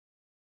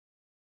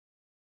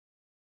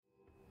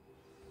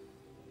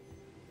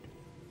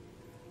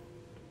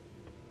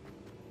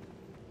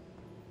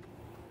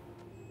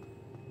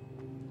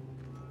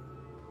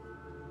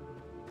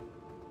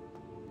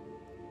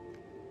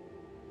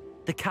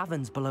The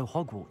caverns below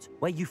Hogwarts,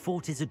 where you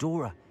fought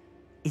Isadora.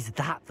 Is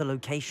that the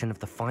location of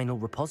the final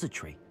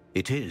repository?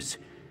 It is.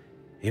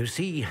 You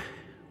see,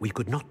 we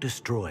could not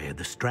destroy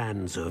the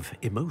strands of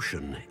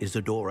emotion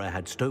Isadora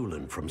had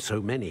stolen from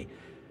so many.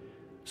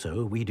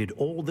 So we did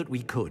all that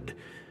we could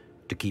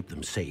to keep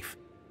them safe.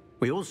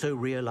 We also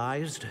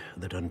realized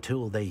that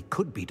until they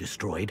could be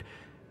destroyed,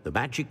 the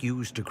magic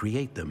used to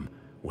create them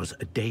was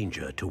a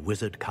danger to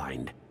wizard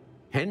kind.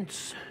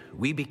 Hence,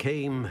 we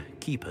became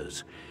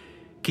keepers.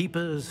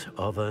 Keepers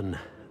of an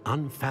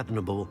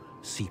unfathomable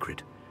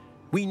secret.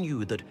 We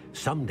knew that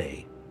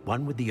someday,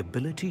 one with the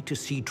ability to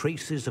see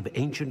traces of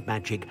ancient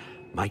magic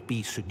might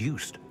be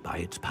seduced by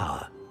its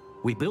power.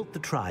 We built the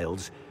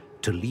trials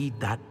to lead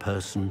that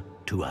person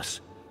to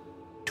us,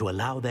 to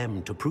allow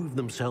them to prove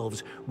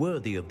themselves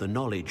worthy of the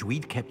knowledge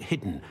we'd kept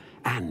hidden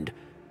and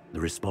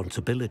the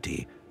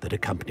responsibility that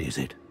accompanies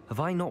it. Have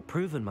I not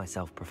proven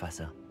myself,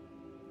 Professor?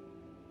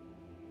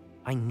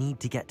 I need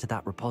to get to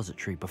that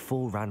repository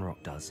before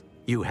Ranrock does.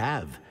 You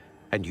have,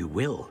 and you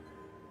will.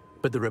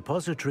 But the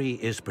repository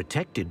is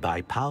protected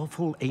by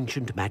powerful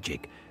ancient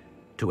magic.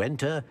 To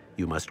enter,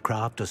 you must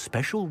craft a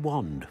special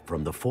wand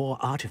from the 4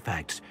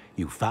 artifacts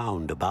you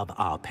found above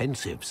our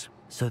pensives.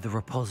 So the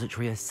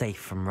repository is safe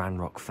from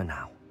Ranrock for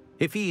now.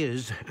 If he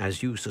is,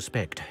 as you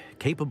suspect,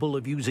 capable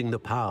of using the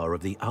power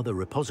of the other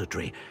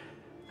repository,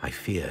 I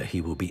fear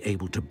he will be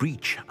able to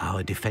breach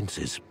our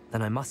defenses.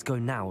 Then I must go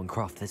now and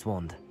craft this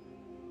wand.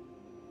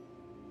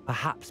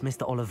 Perhaps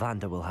Mr.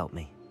 Ollivander will help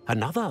me.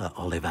 Another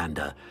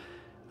Ollivander?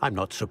 I'm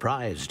not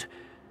surprised.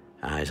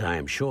 As I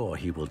am sure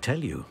he will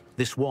tell you,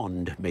 this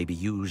wand may be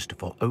used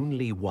for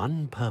only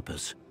one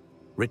purpose.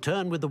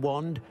 Return with the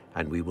wand,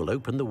 and we will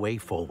open the way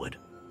forward.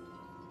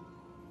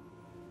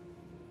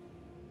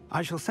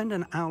 I shall send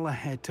an owl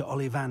ahead to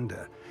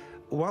Ollivander.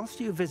 Whilst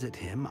you visit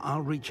him,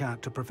 I'll reach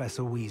out to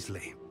Professor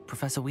Weasley.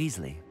 Professor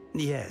Weasley?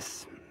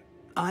 Yes.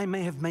 I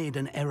may have made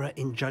an error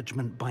in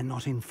judgment by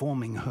not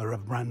informing her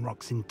of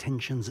Ranrock's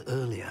intentions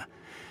earlier.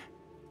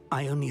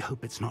 I only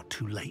hope it's not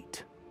too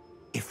late.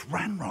 If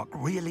Ranrock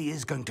really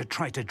is going to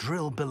try to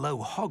drill below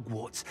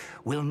Hogwarts,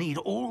 we'll need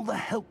all the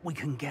help we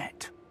can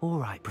get. All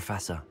right,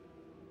 Professor.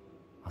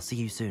 I'll see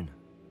you soon.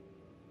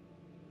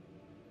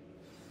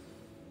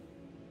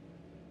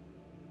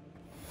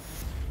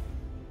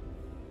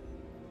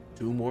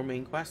 Two more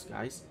main quests,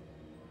 guys.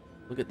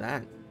 Look at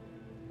that.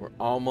 We're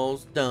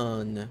almost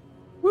done.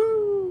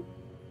 Woo!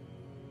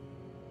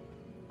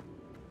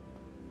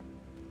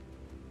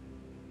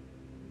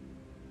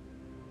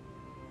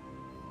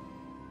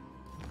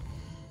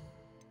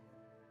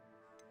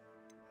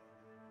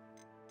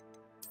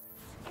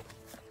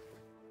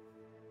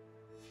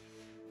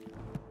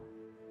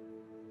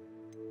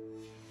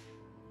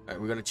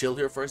 Alright, we're gonna chill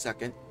here for a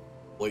second.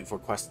 Wait for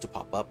quests to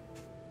pop up.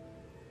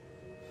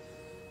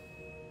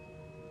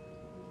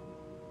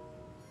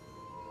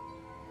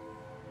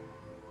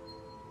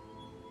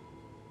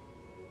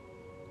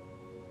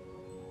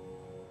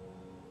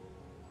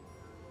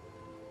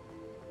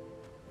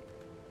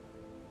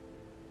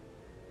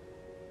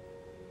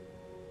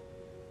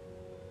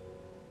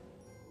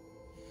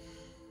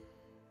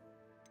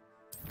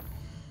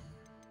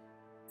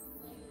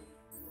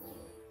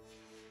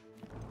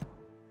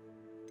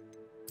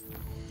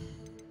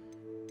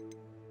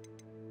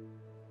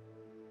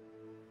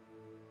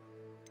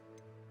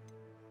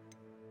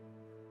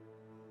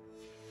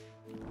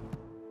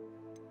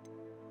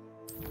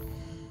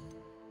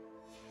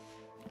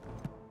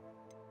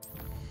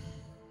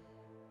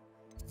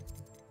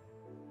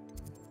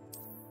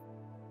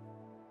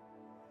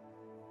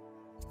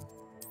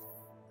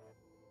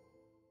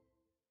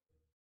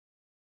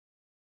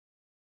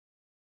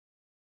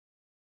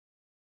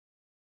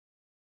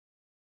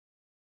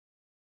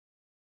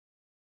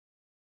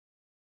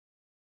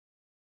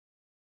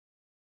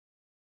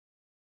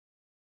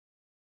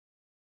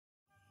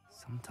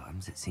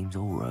 Sometimes it seems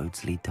all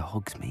roads lead to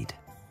Hogsmeade.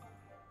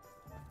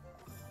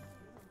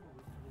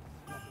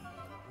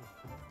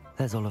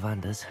 There's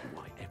Ollivander's.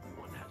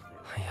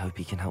 I hope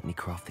he can help me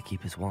craft the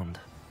Keeper's wand.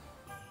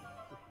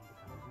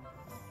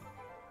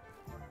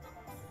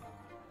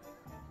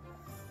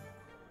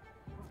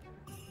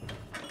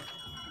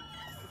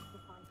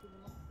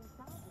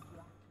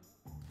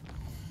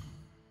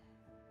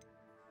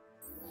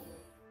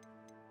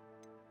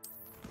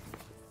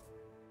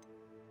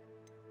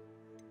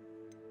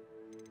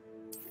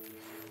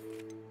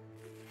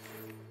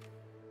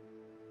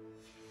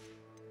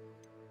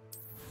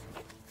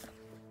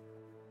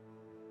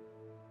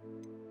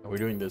 We're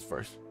doing this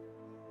first.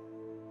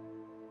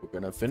 We're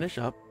gonna finish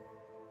up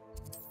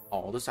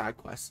all the side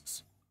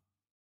quests.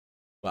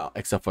 Well,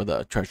 except for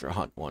the treasure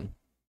hunt one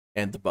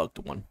and the bugged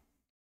one.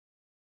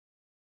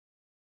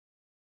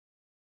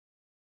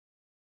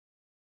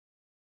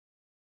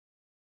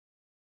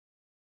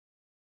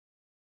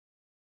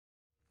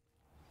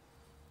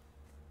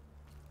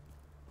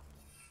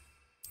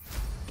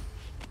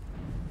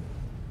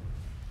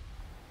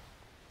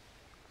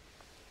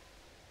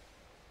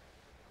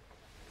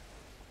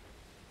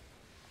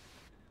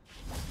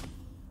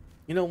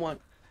 You know what?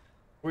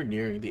 We're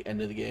nearing the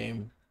end of the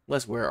game.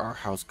 Let's wear our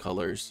house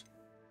colors.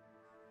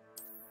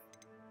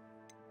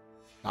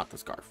 Not the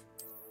scarf.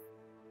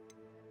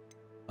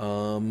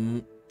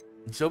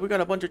 So we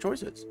got a bunch of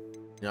choices.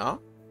 Yeah.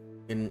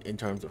 In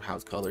terms of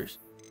house colors.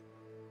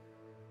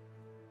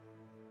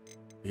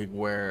 You can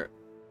wear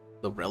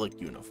the relic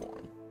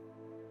uniform.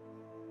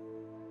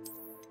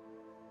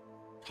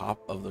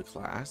 Top of the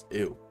class.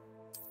 Ew.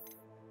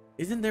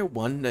 Isn't there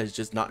one that's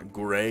just not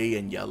gray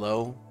and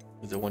yellow?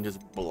 Is there one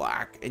just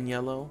black and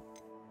yellow?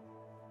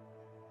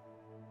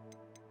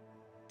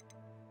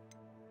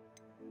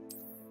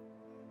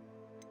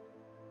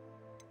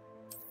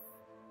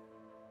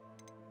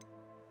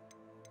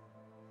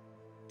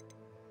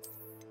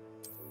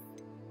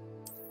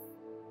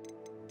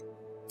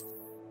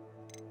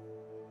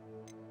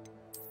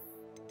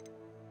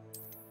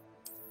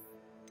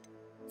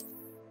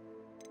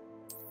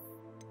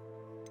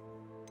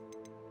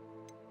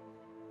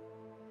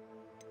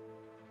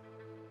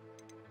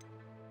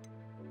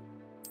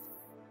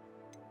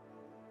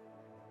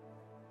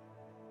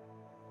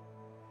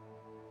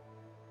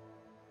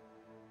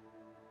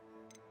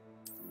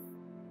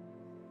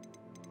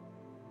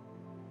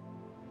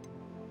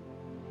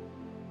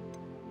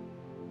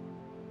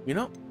 You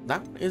know,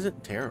 that one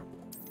isn't terrible.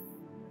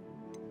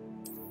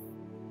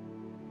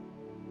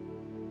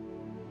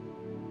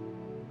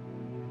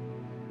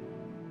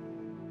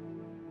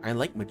 I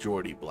like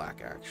majority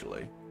black,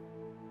 actually.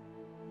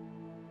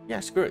 Yeah,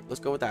 screw it. Let's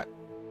go with that.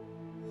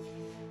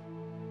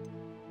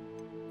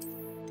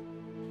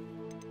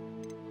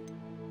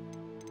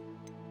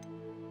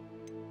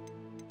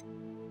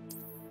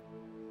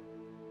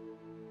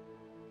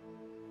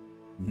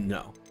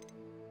 No.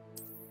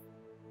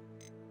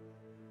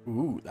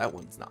 Ooh, that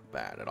one's not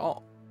bad at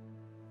all.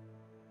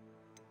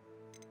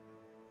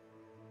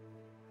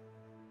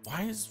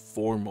 Why is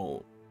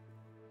formal?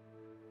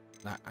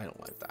 I don't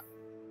like that.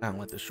 I don't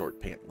like the short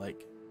pant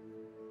leg.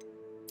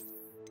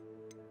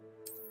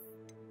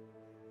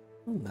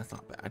 Ooh, that's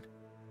not bad.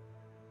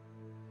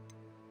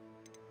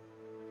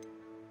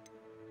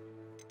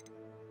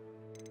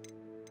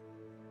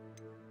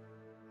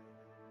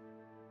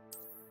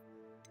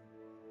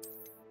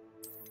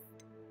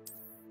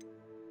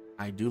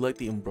 I do like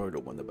the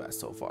embroidered one the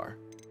best so far.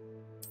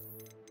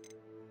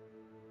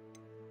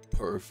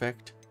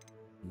 Perfect.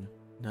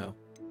 No.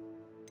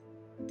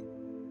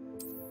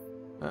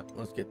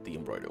 Let's get the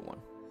embroidered one.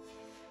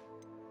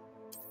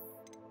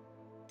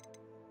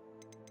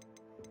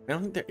 I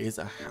don't think there is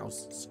a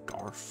house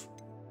scarf.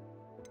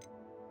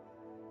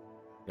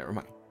 Never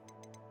mind.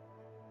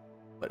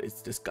 But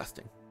it's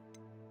disgusting.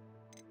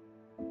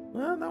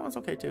 Well, that one's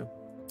okay too.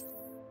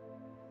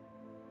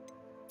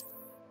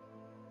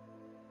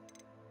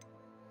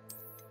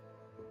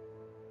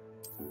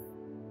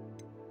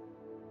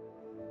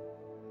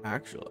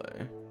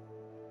 Actually,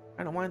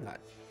 I don't mind that.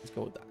 Let's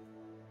go with that.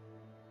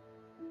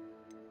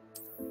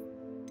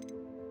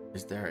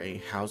 Is there a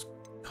house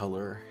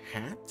color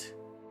hat?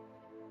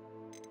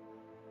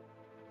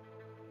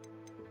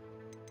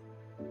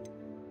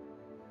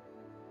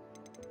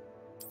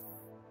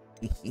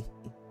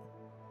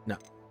 No.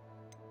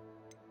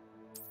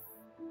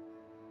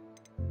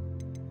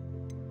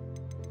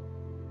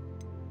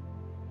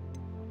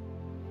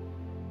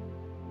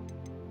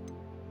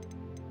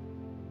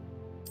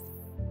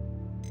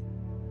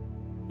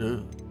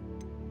 Ugh.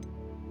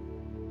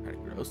 Kind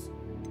of gross.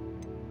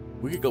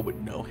 We could go with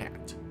no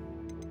hat.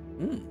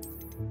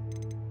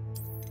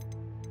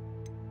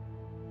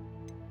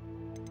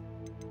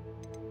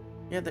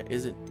 Yeah, there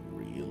isn't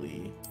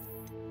really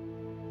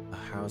a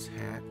house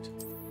hat.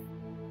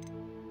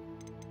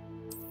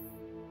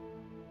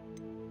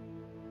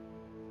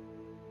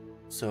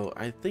 So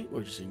I think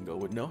we're just gonna go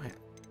with no hat.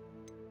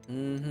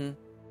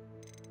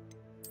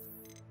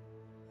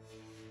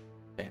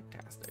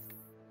 Fantastic.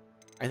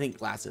 I think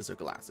glasses are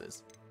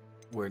glasses.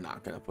 We're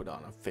not gonna put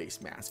on a face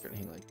mask or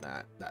anything like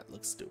that. That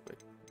looks stupid.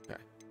 Okay.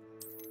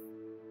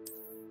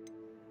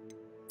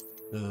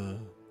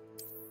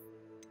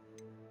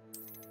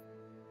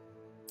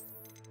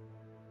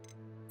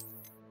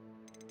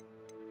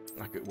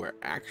 I could wear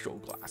actual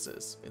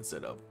glasses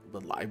instead of the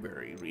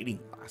library reading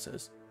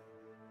glasses.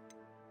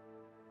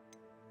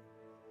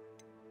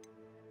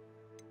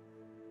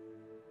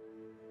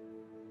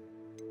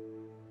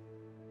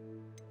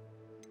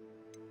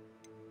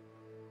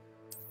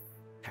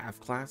 Have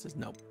glasses?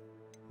 Nope.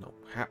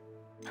 Nope.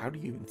 How do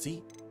you even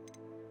see?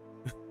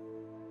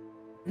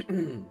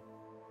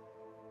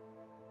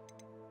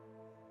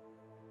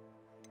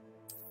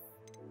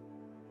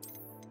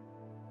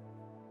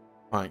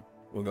 Fine,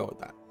 we'll go with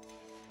that.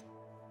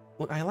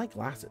 Look, I like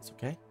glasses,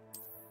 okay?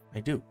 I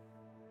do.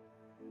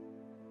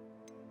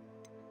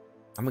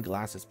 I'm a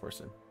glasses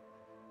person.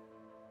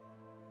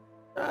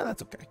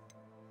 That's okay.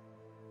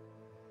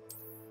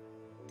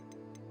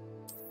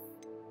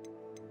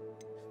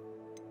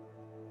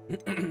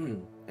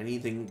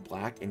 Anything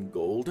black and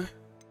gold?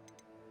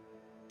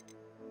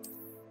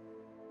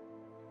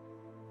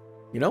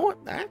 You know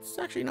what? That's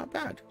actually not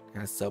bad. It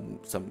has some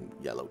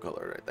yellow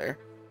color right there.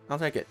 I'll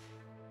take it.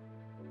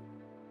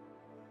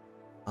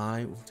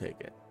 I will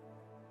take it.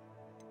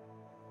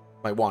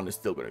 My wand is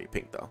still going to be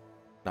pink, though.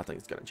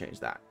 Nothing's going to change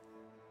that.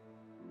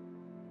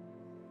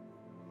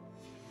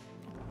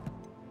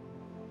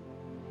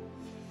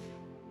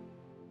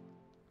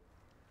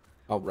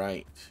 All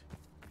right.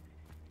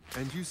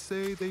 And you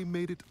say they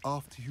made it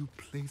after you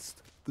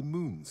placed the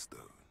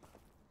moonstone?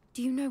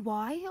 Do you know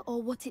why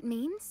or what it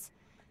means?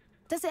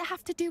 Does it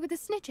have to do with the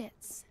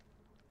Snidgets?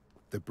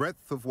 The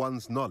breadth of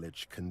one's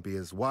knowledge can be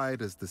as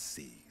wide as the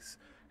seas,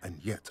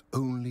 and yet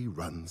only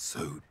run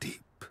so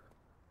deep.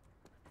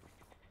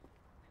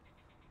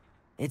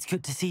 It's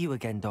good to see you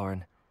again,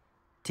 Doran.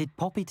 Did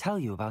Poppy tell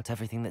you about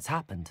everything that's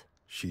happened?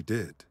 She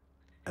did,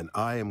 and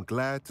I am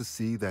glad to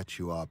see that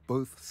you are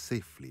both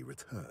safely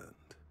returned.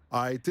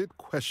 I did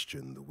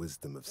question the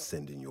wisdom of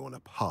sending you on a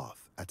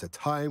path at a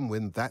time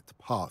when that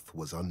path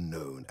was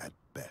unknown at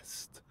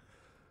best,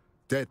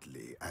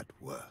 deadly at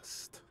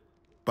worst.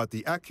 But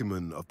the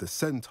acumen of the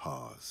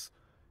centaurs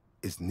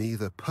is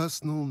neither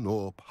personal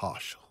nor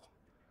partial.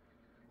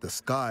 The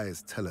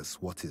skies tell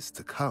us what is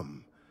to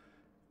come,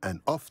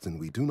 and often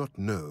we do not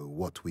know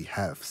what we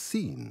have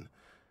seen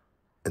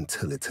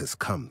until it has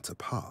come to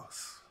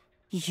pass.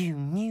 You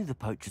knew the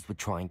poachers would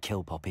try and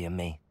kill Poppy and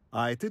me.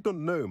 I did not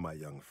know, my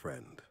young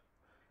friend,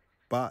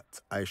 but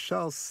I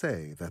shall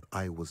say that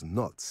I was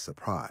not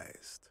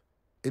surprised.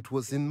 It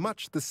was in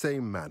much the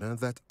same manner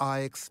that I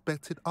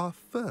expected our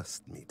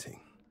first meeting.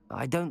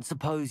 I don't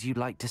suppose you'd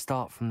like to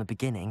start from the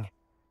beginning.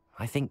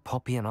 I think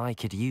Poppy and I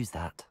could use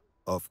that.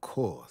 Of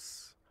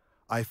course.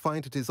 I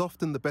find it is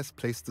often the best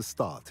place to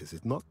start, is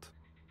it not?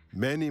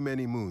 Many,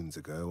 many moons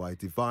ago, I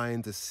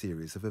divined a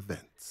series of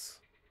events.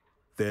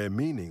 Their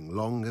meaning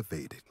long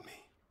evaded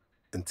me,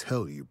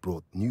 until you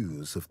brought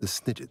news of the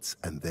Snidgets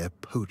and their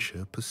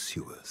poacher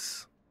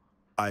pursuers.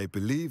 I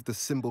believe the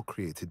symbol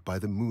created by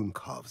the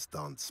Mooncalves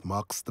dance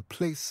marks the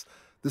place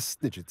the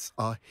Snidgets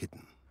are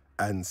hidden.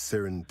 And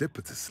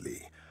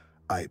serendipitously,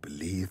 I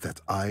believe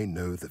that I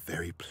know the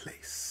very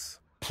place.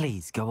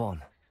 Please, go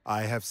on.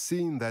 I have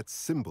seen that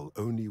symbol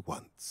only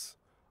once,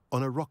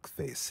 on a rock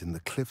face in the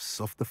cliffs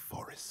of the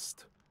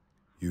forest.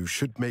 You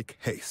should make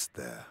haste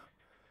there.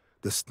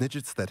 The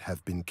Snidgets that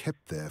have been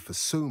kept there for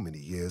so many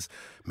years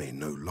may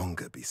no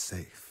longer be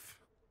safe.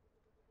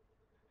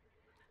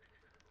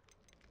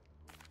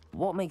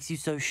 What makes you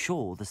so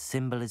sure the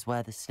symbol is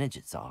where the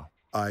Snidgets are?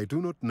 I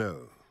do not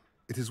know.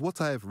 It is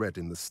what I have read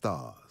in the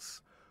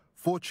stars.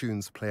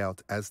 Fortunes play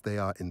out as they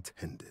are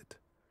intended.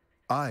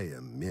 I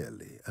am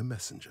merely a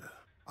messenger.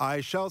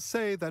 I shall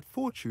say that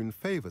fortune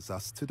favors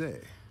us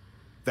today.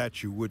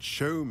 That you would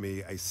show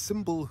me a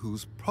symbol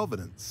whose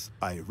provenance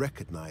I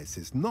recognize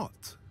is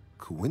not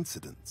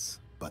coincidence,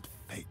 but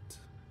fate.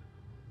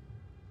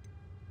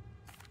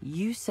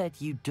 You said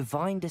you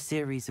divined a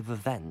series of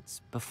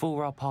events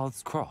before our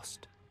paths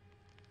crossed.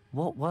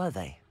 What were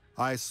they?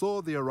 I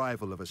saw the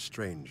arrival of a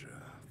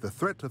stranger, the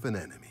threat of an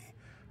enemy,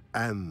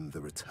 and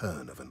the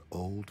return of an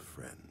old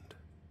friend.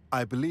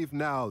 I believe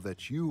now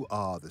that you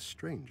are the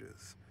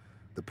strangers,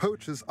 the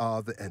poachers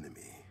are the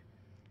enemy,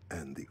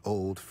 and the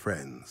old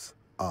friends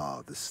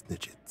are the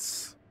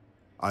Snidgets.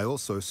 I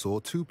also saw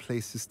two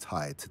places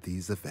tied to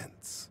these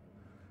events.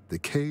 The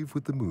cave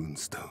with the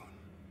moonstone,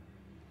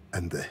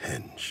 and the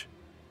henge.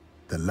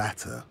 The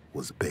latter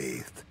was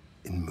bathed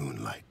in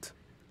moonlight.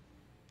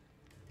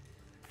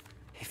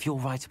 If you're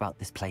right about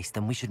this place,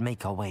 then we should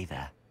make our way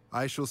there.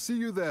 I shall see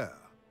you there.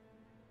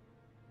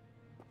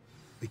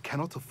 We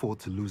cannot afford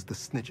to lose the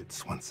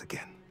Snidgets once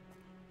again.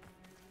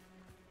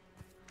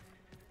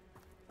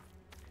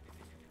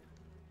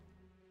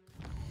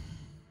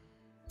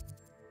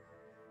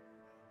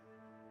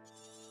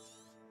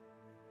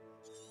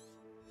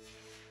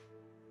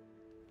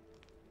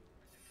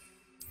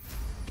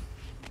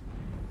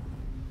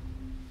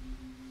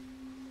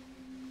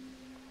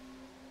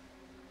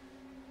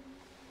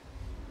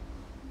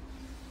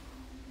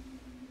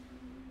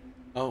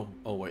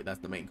 Oh wait, that's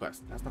the main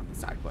quest. That's not the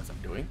side quest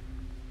I'm doing.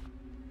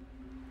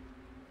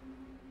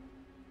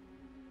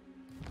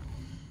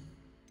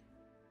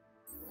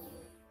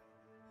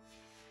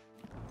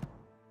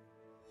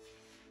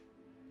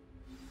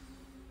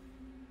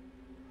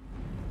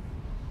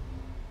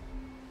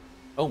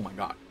 Oh my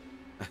god.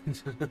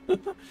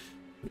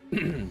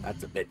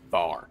 That's a bit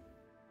far.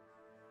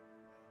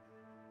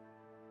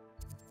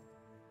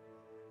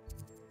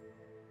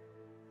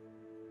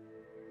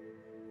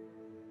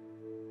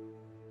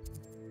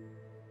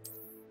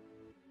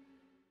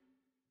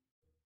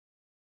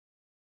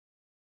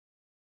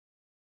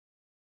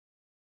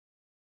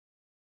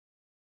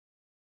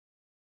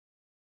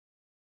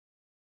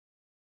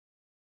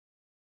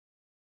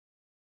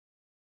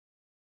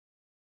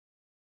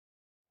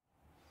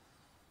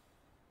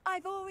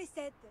 I've always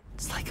said that.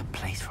 It's like a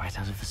place right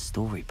out of a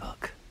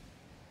storybook.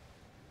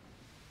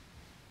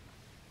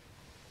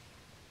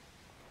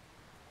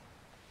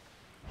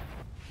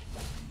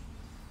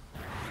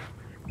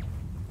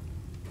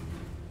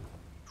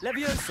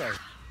 Levioso!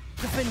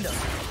 Defender!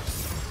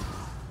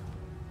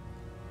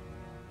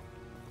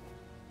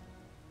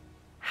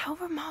 How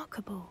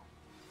remarkable.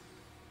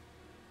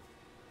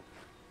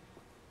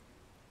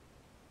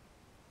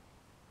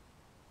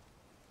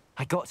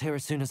 I got here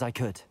as soon as I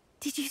could.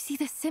 Did you see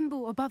the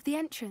symbol above the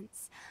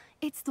entrance?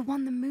 It's the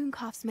one the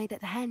mooncalfs made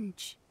at the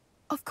henge.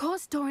 Of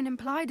course Doran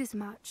implied as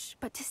much,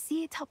 but to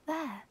see it up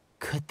there...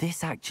 Could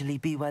this actually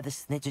be where the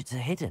Snidgets are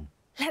hidden?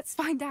 Let's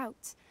find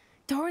out.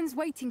 Doran's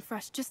waiting for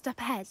us just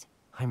up ahead.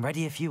 I'm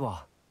ready if you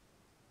are.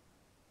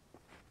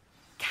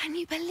 Can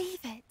you believe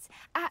it?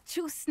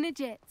 Actual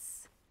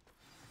Snidgets.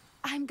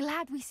 I'm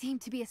glad we seem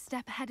to be a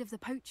step ahead of the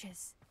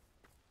poachers.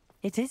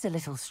 It is a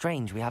little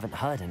strange we haven't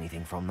heard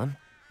anything from them.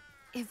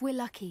 If we're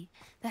lucky,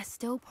 they're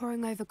still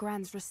poring over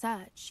Gran's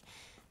research.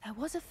 There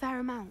was a fair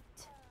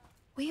amount.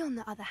 We, on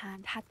the other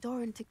hand, had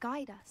Doran to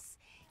guide us.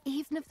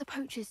 Even if the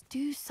poachers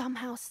do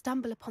somehow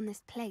stumble upon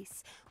this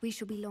place, we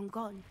shall be long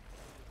gone.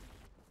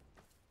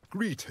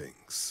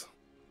 Greetings.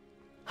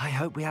 I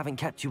hope we haven't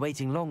kept you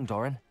waiting long,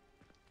 Doran.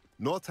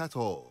 Not at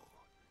all.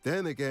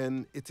 Then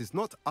again, it is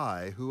not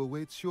I who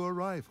awaits your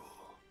arrival.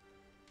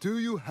 Do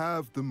you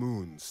have the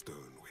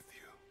Moonstone with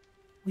you?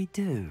 We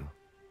do.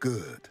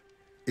 Good.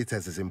 It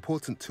is as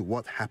important to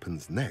what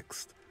happens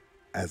next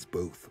as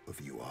both of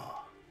you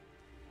are.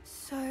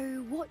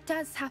 So, what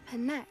does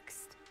happen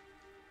next?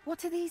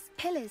 What are these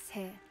pillars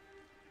here?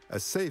 A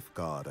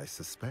safeguard, I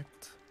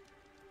suspect.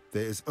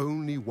 There is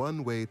only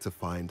one way to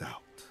find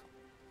out.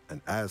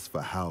 And as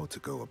for how to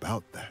go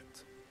about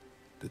that,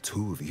 the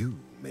two of you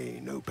may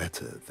know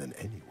better than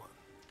anyone.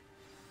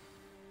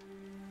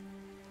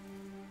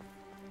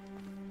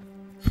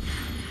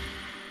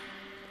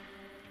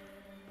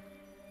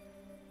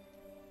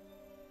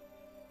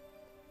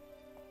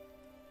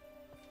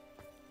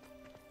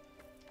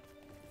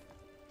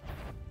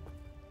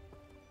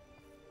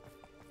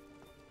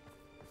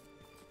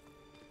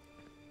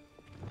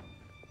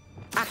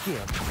 Accio!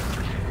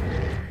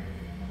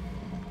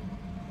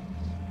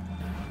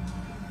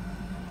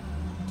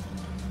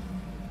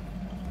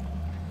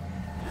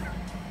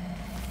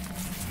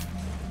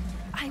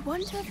 I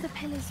wonder if the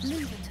pillars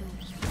move at all.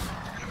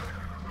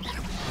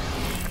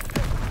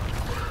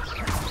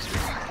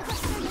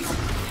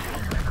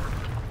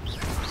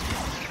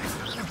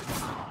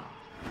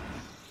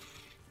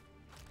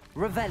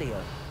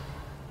 Revelio.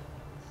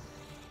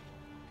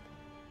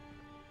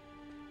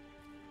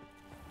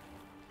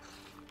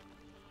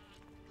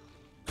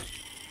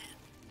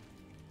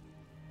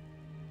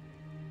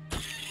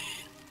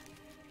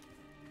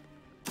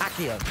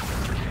 Accio.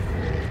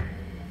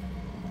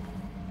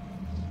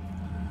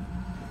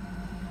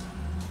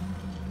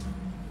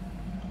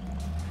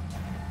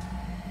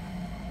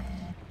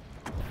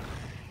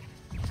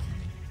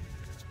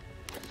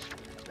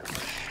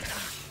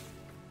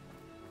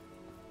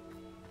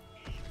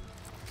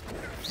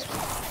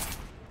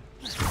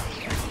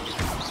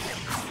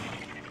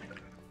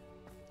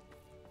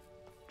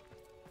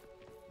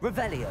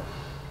 Revelio.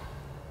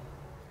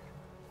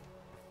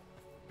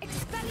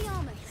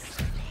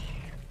 Expelliarmus!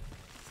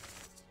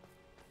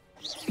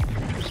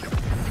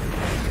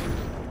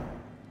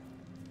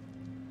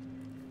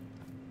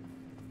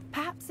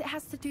 Perhaps it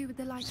has to do with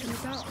the light and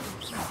the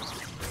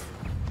darkness.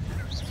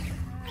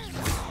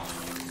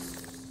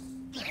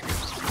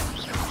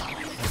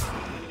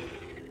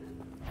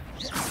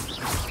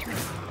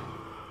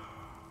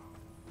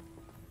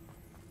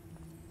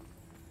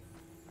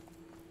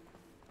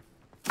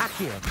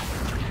 Accio.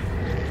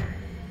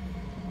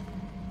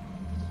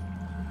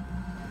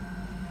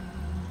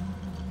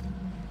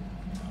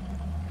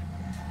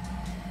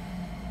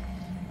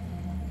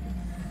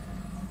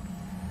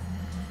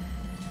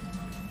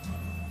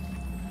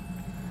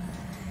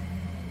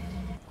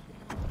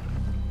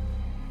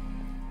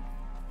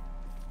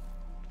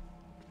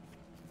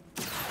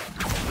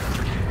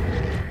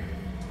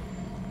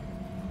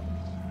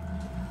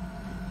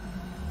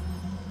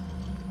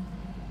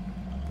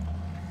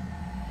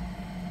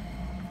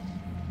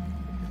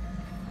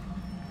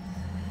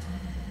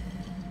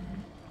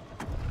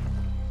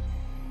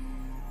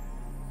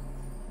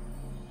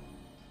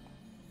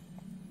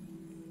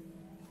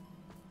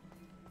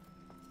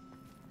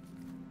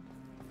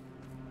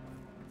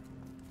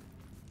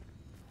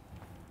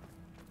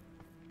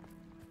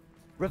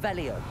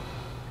 Revelio.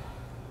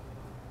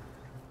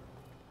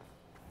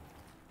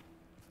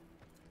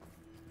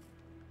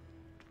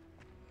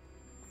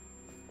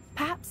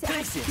 Perhaps it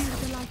has to do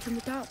with the light and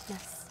the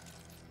darkness.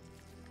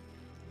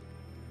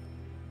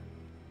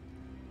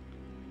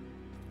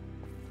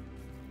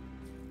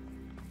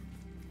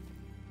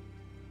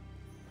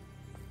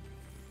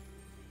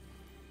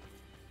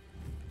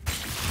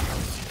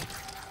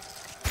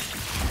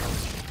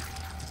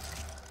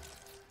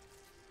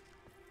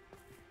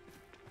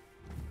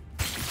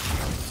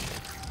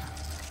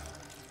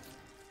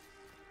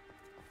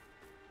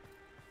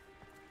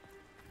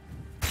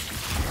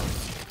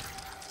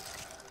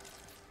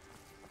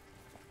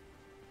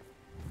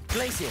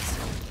 Glacius.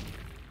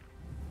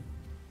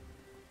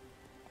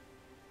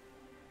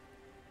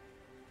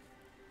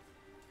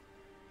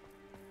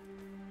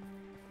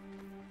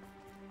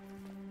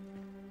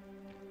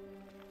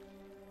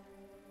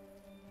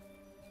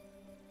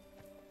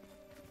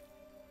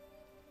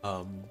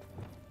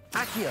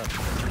 Accio.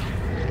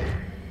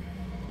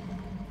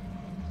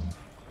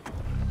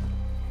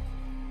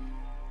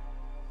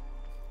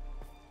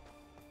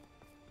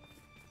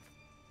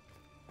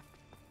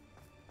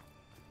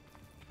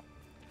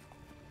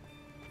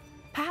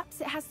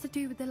 Perhaps it has to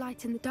do with the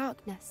light in the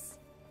darkness.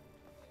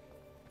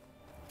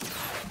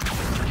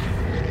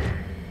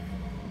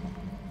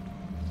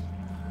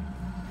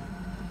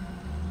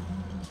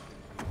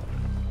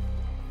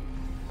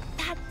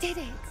 That did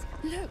it!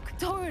 Look,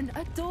 Doran,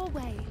 a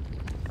doorway!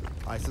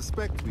 I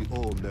suspect we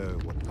all know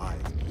what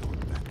lies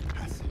beyond that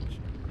passage.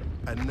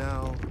 And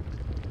now,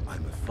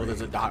 I'm afraid... Oh,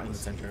 there's a dot in the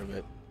center of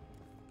it.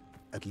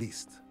 At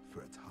least for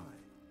a time.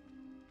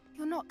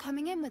 You're not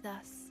coming in with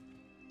us.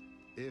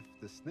 If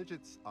the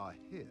Snidgets are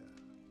here,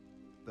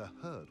 the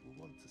herd will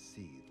want to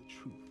see the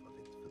truth of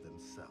it for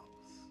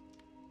themselves.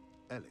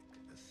 Alec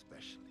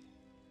especially.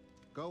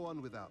 Go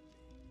on without me.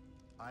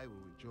 I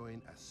will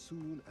rejoin as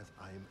soon as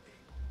I am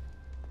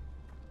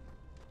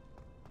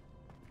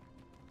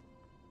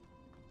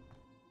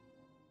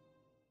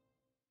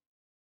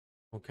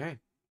able. Okay.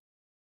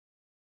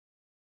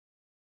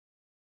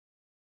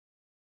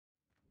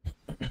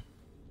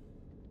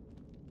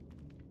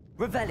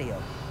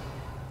 Revelio.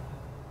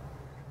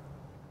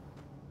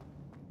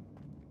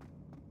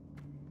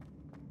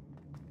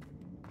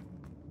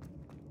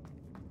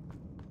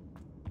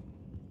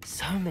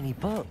 So many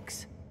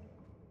books.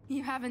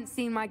 You haven't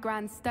seen my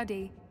grand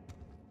study.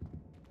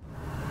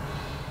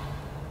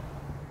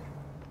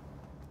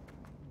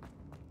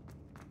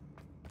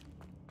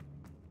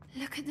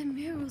 Look at the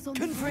murals on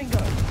the wall. Confringo.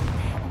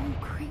 They're all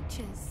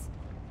creatures.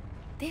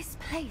 This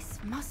place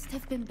must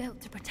have been built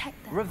to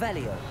protect them.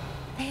 Revelio.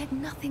 They had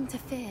nothing to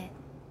fear.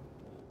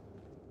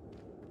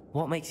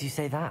 What makes you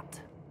say that?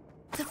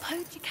 The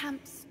poacher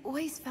camps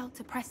always felt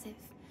oppressive.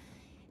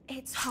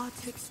 It's hard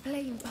to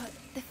explain, but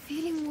the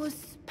feeling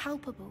was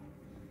palpable.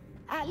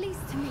 At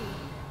least to me.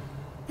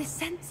 The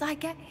sense I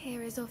get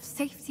here is of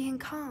safety and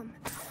calm.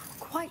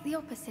 Quite the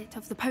opposite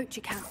of the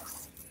poacher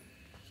camps.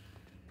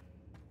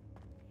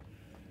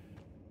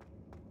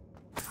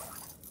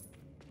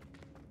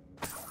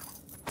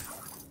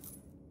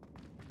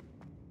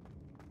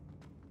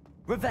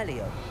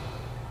 Revelio.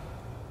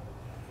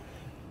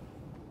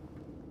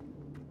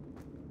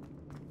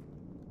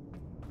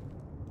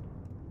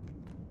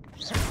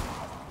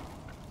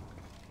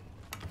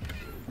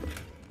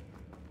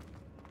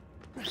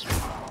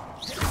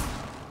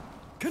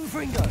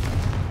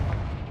 Confringo.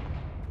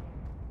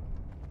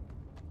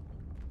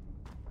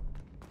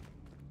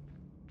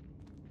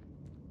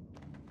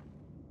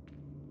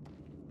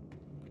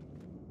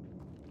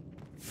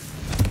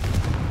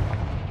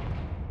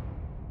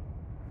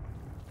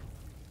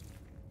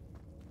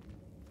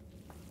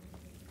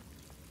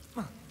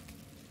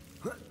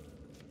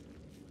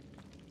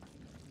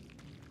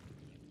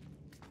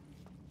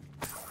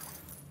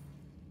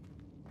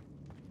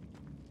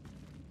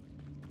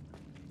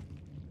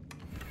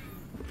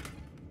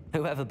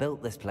 Whoever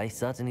built this place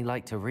certainly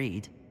liked to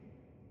read.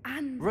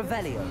 And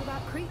Revelio. all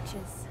about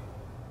creatures.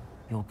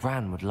 Your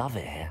Gran would love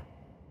it here.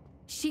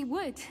 She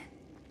would.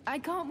 I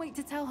can't wait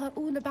to tell her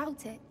all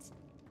about it.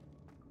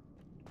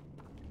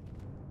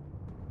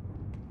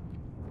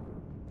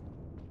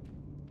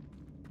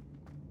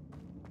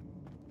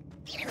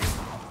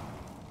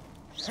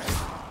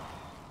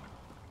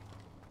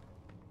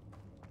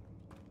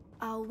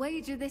 I'll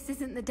wager this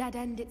isn't the dead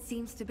end it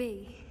seems to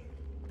be.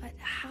 But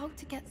how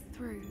to get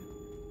through?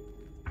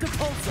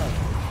 Depulso.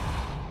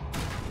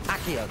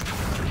 Accio.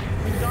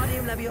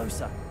 Wingardium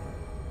Leviosa.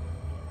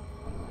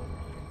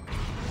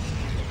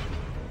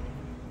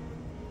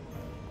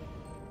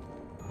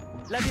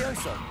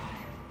 Leviosa.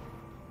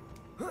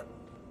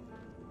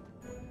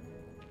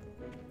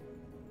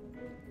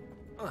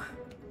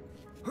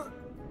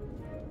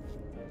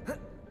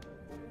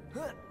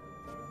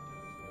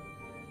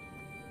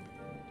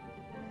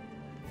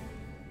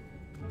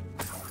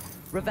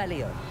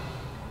 Revelio.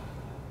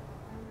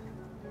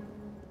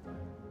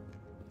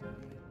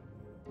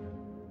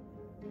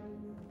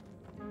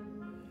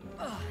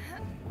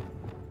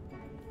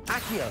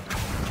 Accio.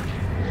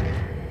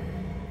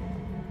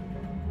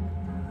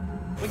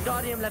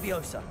 Wingardium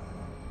Leviosa.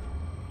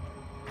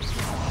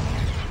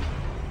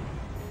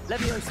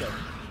 Leviosa.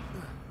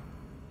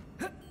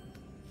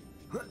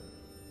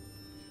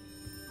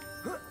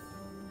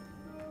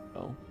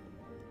 Oh.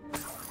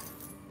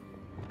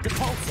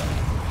 Depulso.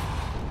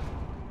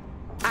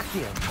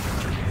 Accio.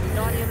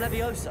 Wingardium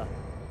Leviosa.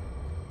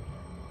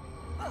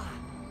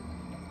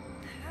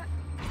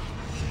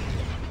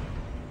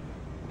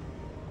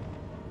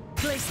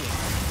 Glacier.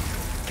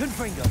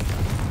 Confringo.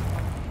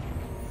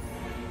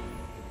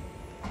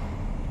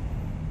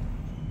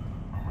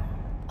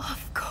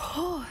 Of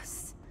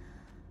course.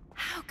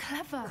 How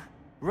clever.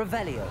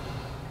 Revelio.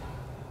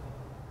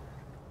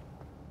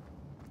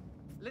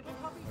 Little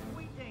puppy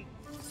squeaking.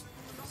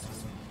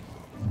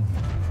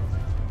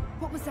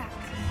 What was that?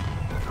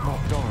 Not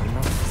Doran,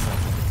 that's the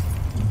second.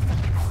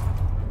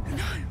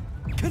 No.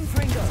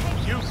 Confringo.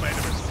 You made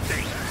a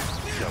mistake.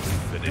 Shall we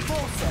finish?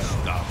 Depulso.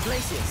 Stop.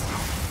 Glacius.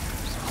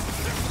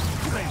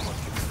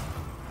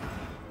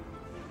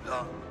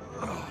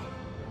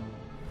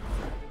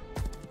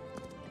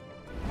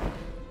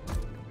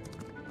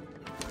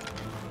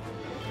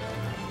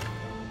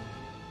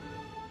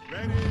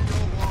 Ready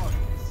your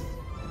wands.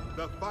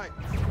 The fight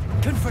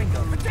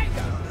Confringo.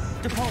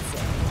 Depulso.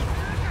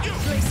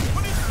 Glacius.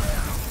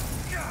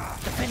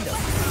 Defender.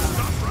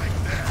 Stop right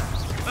there.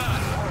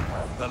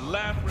 The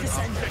labyrinth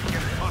of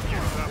chicken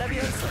pockets up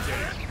here Leviosa.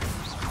 today.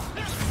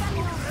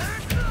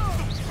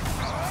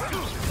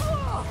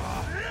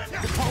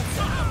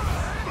 Depulso.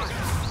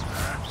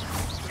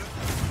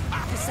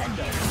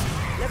 Descendo.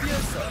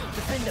 Leviosa.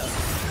 Defender.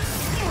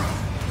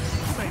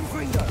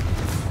 Confringo.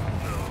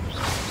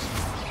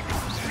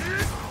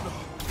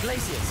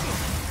 Glacius.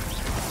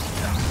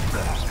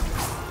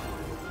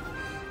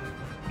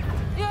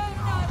 You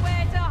know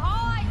where to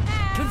hide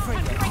now!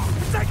 Confringo.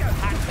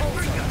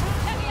 Depulso.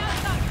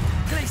 Leviosa!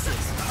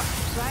 Glacius.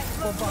 Right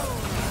foot Bombard.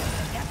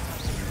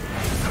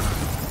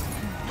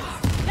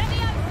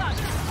 Leviosa!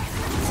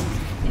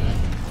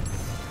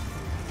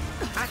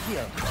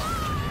 Accio.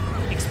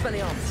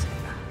 Expelliarmus.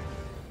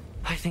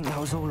 I think that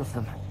was all of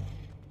them.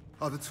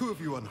 Are the two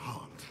of you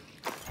unharmed?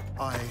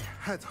 I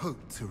had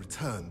hoped to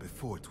return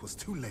before it was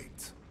too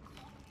late.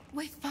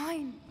 We're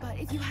fine, but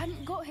if you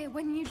hadn't got here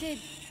when you did,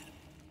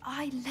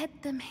 I led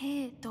them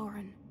here,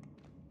 Doran.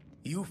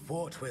 You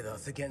fought with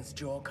us against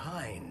your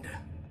kind.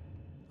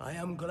 I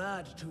am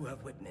glad to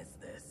have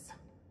witnessed this.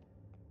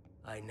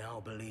 I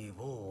now believe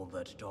all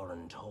that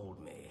Doran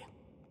told me.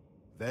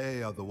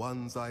 They are the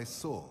ones I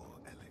saw,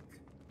 Alec.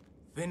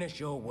 Finish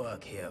your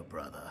work here,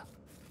 brother.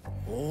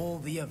 All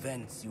the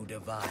events you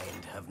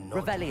divined have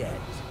not Revelio. yet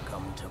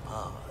come to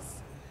pass.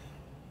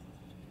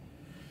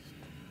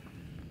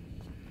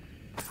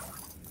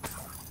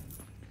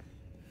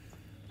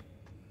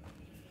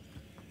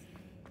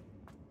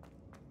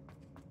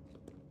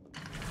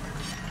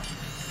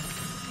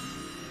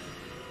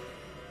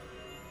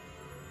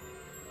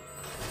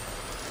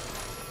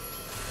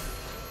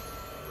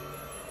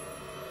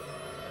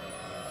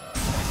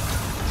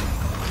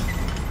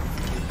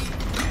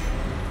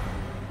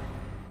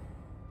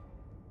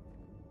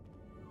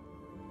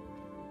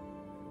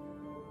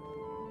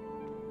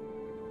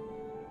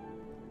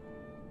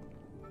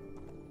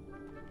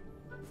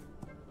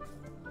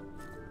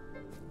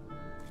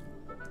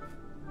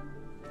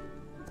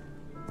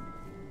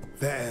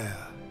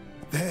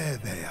 There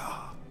they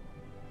are.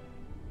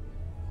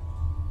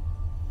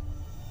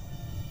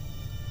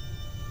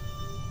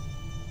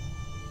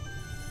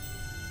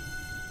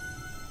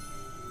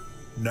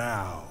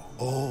 Now,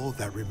 all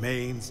that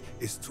remains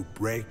is to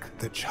break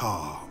the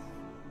charm.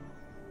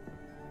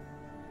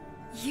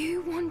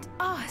 You want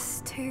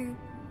us to...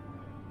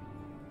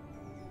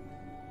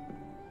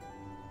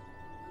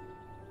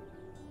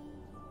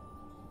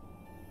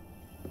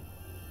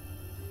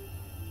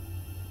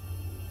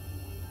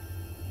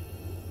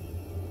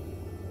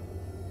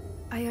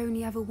 I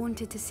only ever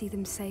wanted to see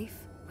them safe,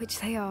 which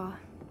they are.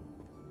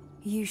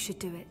 You should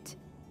do it.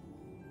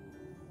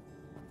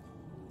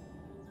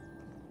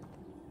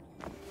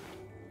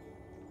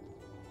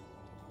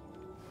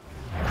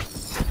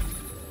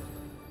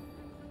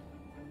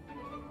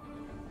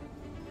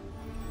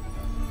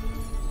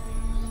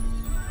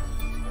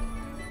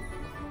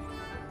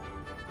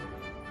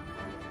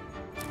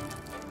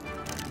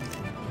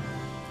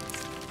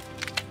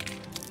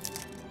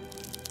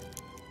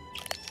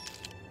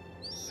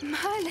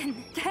 Merlin,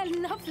 they're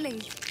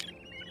lovely.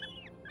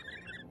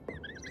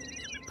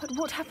 But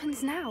what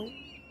happens now?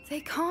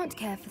 They can't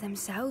care for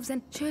themselves,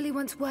 and surely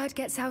once word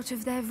gets out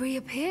of their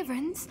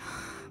reappearance...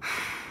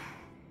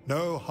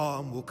 No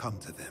harm will come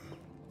to them.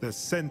 The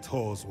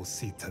centaurs will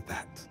see to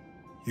that.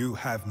 You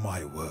have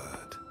my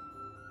word.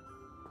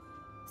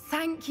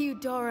 Thank you,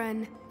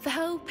 Doran, for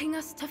helping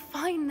us to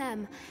find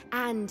them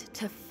and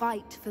to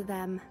fight for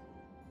them.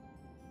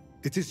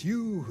 It is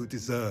you who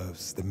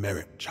deserves the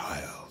merit,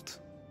 child.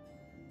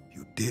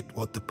 You did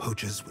what the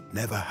poachers would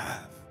never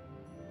have.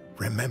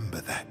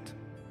 Remember that.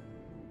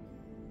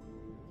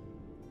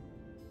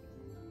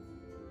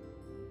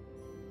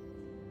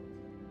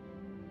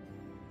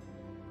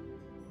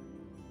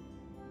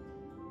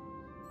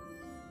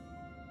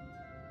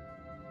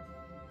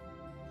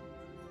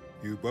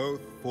 You both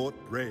fought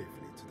bravely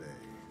today.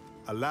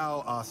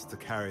 Allow us to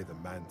carry the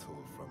mantle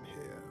from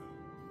here.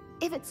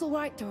 If it's all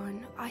right,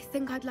 Doran, I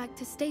think I'd like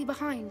to stay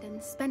behind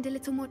and spend a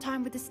little more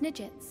time with the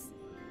Snidgets.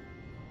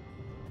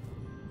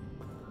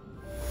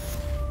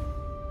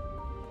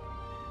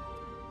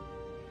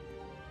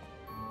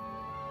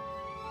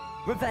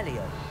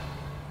 Revelio.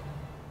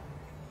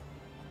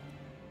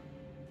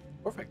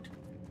 Perfect.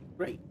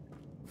 Great.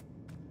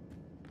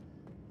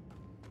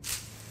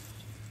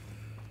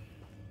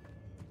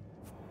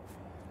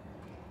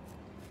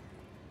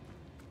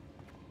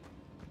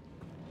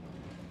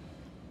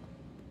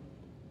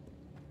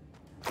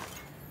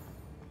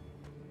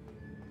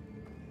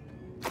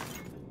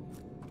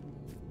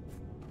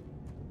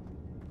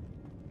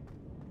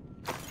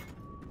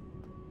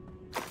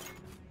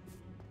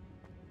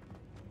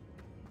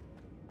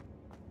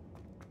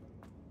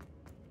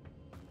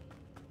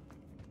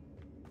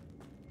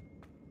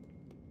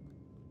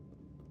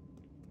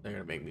 They're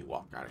gonna make me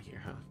walk out of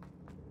here, huh?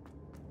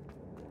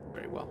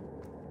 Very well.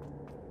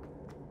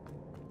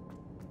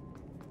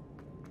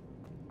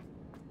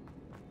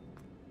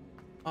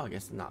 Oh, I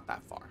guess not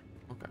that far.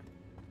 Okay.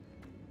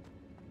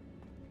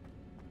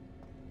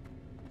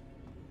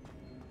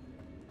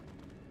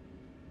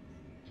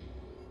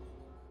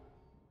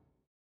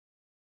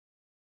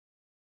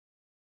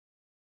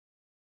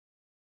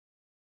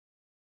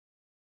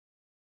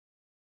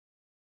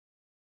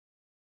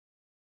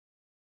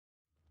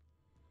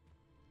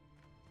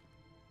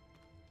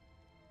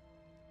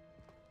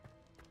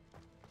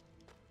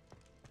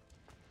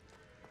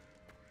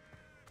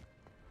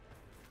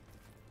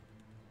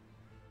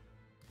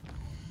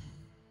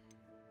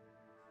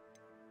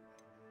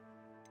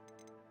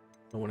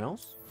 No one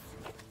else?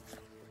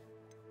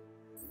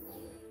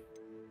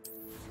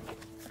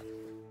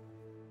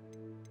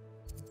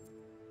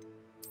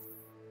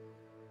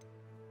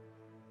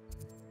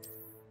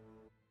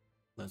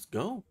 Let's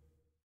go.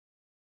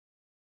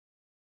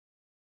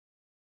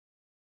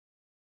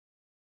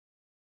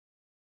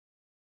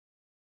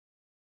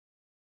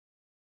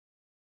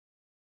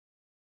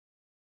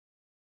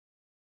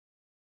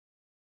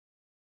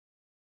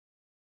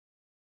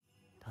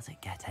 Does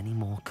it get any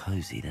more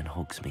cozy than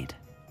Hogsmeade?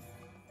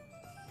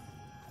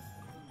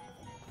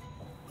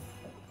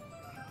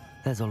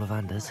 There's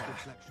Ollivander's.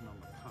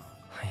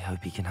 I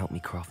hope he can help me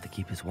craft the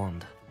Keeper's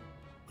wand.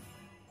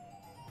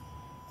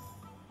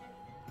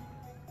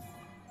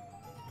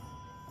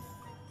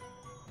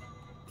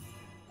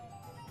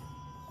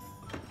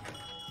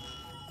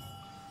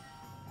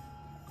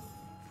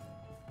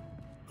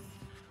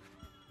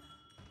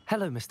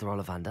 Hello, Mr.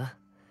 Ollivander.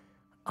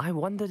 I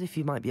wondered if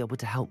you might be able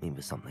to help me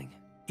with something.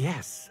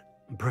 Yes,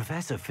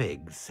 Professor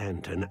Fig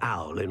sent an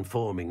owl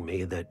informing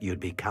me that you'd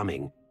be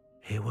coming.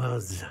 He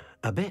was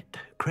a bit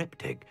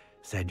cryptic,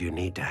 said you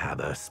need to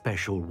have a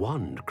special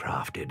wand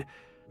crafted,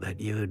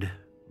 that you'd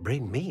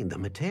bring me the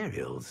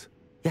materials.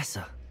 Yes,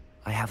 sir.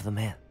 I have them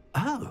here.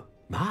 Oh,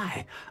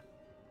 my.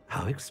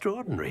 How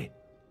extraordinary.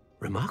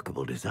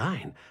 Remarkable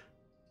design.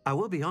 I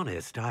will be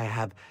honest, I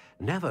have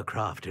never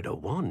crafted a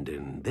wand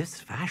in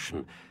this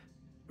fashion.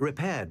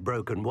 Repaired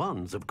broken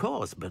wands, of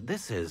course, but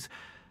this is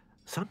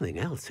something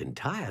else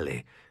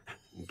entirely.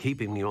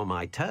 Keeping me on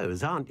my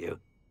toes, aren't you?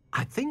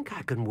 I think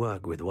I can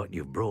work with what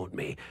you've brought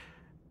me.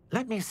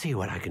 Let me see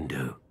what I can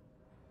do.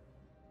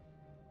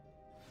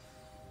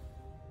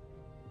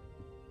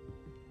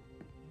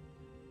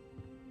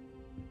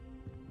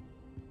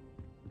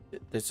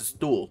 There's a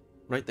stool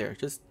right there.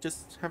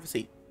 Just have a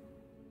seat.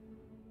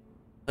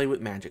 Play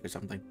with magic or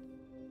something.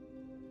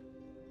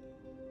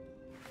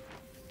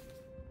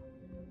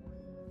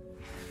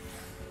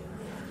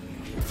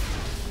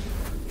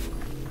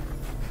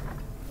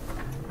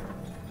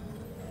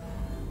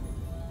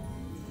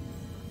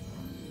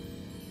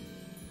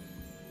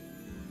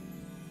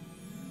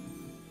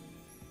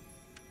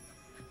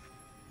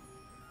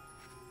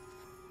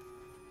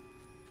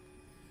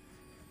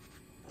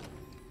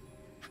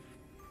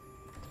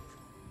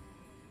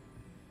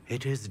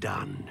 It is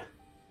done.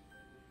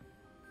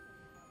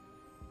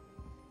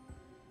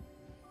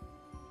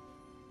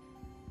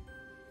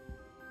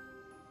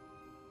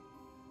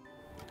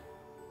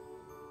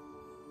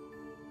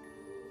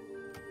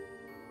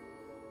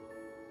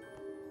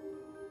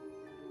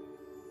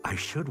 I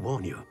should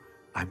warn you,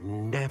 I've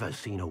never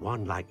seen a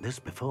wand like this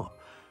before.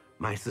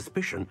 My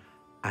suspicion,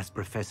 as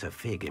Professor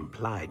Fig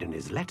implied in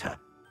his letter,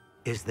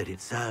 is that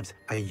it serves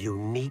a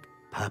unique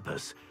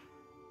purpose.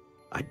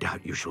 I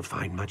doubt you shall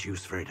find much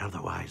use for it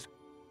otherwise.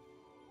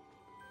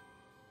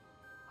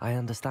 I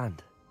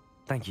understand.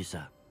 Thank you,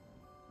 sir.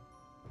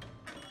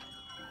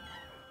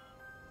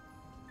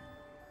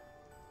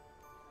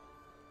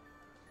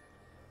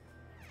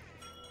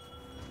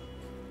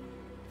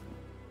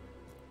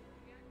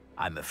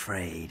 I'm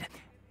afraid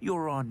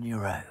you're on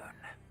your own.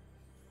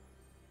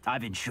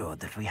 I've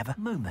ensured that we have a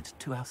moment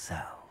to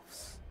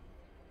ourselves.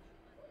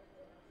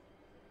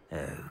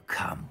 Oh,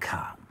 come,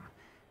 come.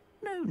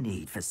 No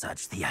need for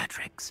such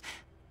theatrics.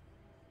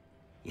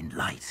 In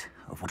light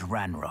of what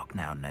Ranrock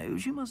now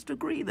knows, you must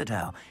agree that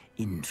our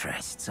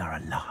interests are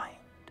aligned.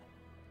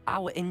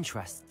 Our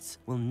interests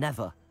will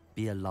never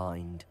be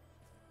aligned.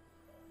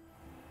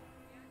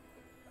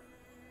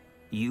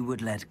 You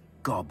would let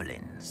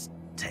goblins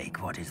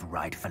take what is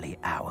rightfully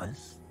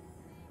ours?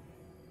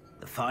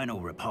 The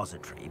final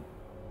repository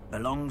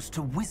belongs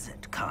to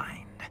wizard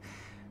kind.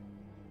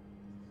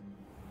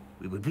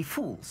 We would be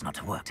fools not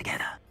to work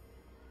together.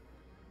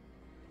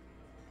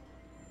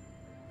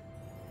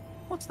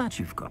 What's that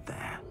you've got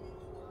there?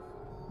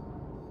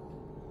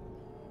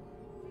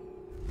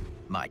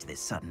 Might this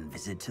sudden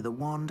visit to the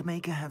Wand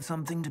Maker have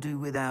something to do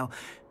with our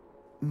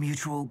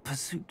mutual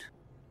pursuit?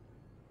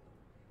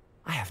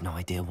 I have no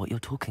idea what you're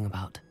talking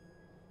about.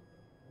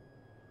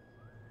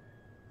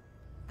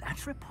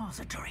 That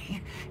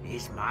repository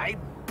is my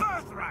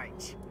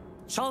birthright!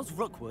 Charles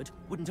Rookwood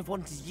wouldn't have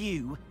wanted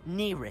you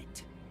near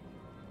it.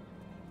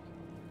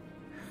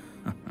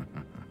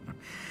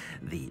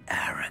 The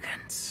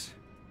arrogance.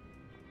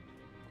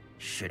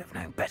 Should have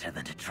known better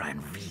than to try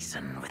and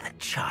reason with a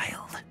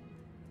child.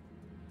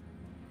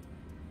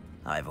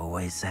 I've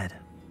always said,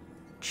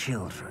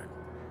 children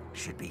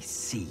should be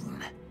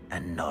seen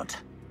and not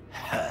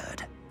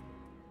heard.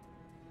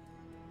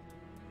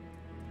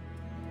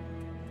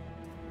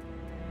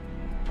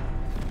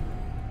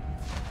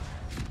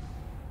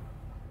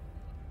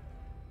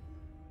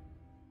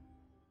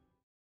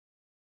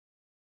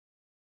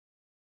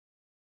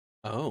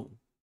 Oh.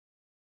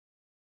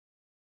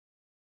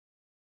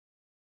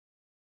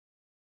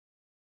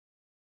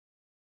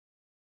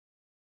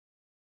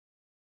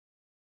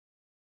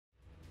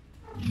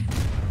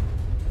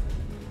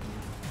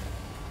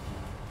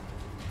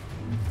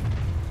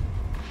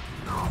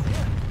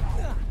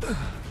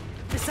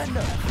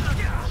 Descender!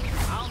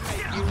 I'll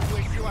make you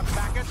wish you were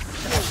back at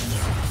school.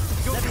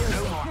 You'll do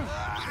no more.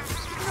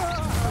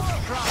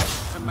 Try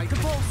to make it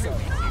too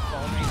easy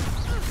for me.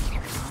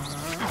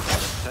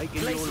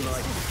 Taking your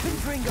life.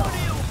 Confringo!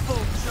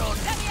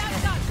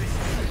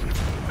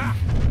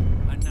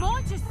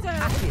 Mortis, sir!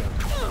 Accio!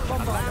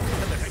 Bombard!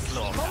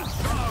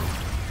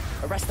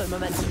 Arresto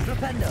momentum!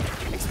 Flipendo!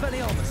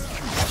 Expelliarmus!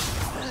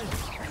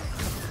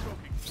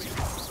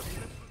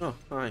 Oh,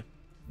 hi.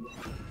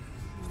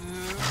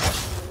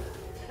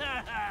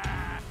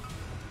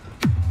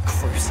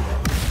 Crucio!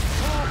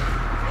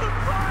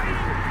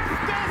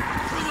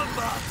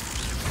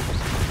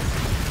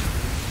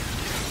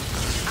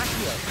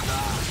 Accio!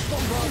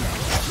 Bombarda!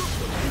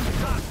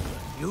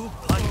 You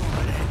fight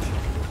for it!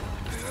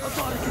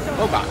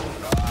 Oh god.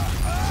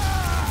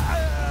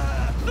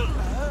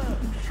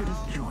 Should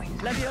have joined.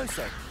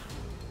 Levioso!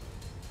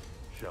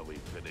 Shall we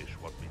finish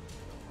what we...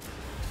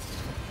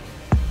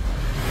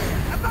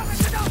 I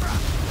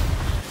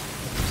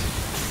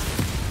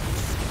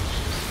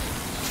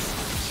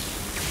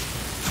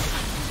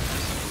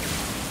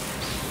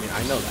mean,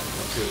 I know that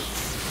too.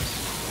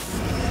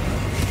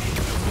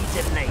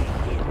 Detonate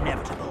the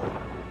inevitable.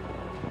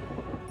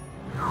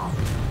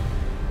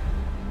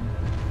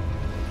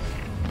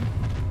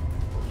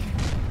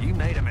 You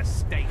made a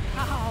mistake.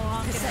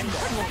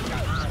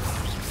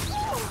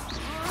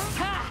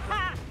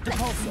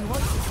 Depulsing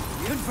what?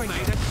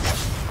 Confringo!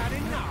 Had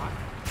enough?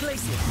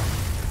 Glacius!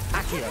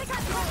 Accio!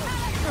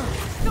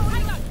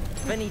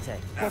 Venite!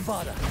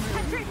 Bombarda!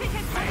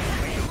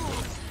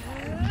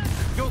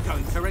 You're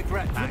going to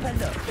regret that.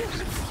 Flipendo!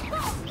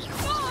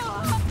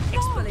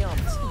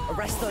 Expelliarmus!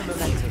 Arresto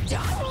momentum!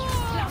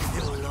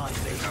 Still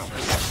lively!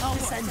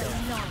 Descendo!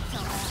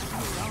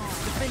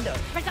 Defindo!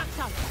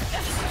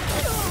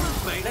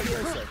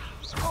 Levioso!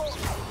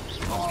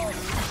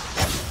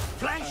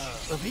 Flash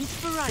of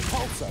inspiration!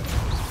 Pulso!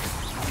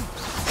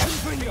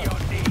 Confringo!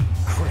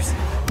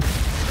 Crucio!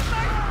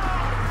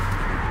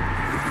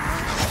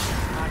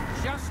 I'm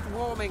just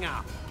warming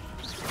up.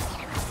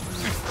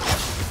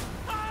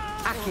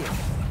 Accio!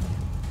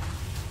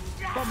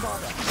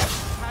 Bombarda!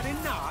 Had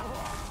enough?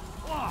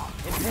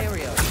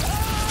 Imperio!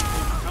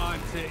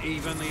 Time to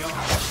even the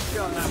odds.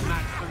 You're no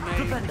match for me.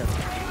 Flipendo!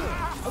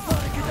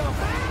 Avada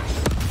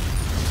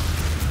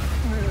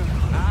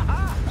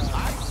Aha! I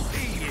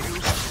see you.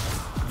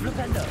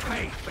 Flipendo!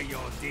 Pay for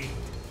your deed.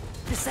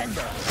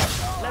 Descendo!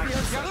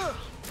 Levioso!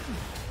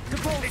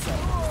 Depulso!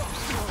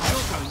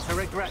 You're going to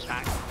regret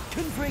that.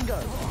 Confringo!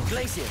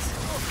 Glacius!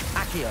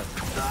 Accio!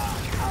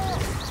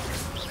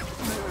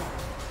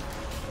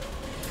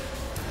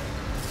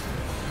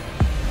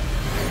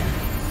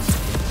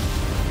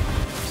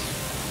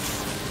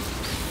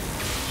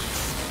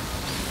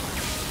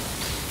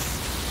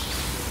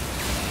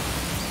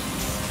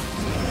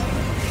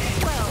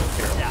 Well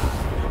done,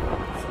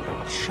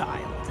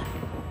 child.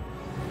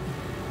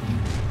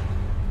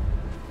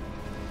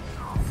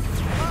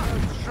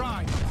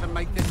 Try not to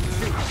make this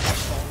too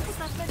difficult.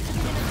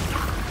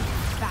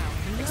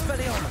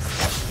 Expelliarmus!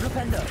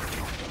 Flipendo!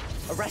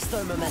 Arresto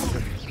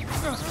momentum!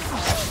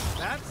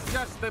 That's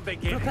just the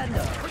beginning.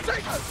 Flipendo!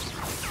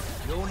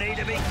 You'll need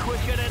to be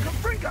quicker than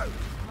Confringo.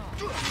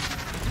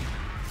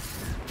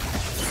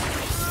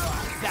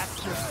 That's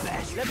the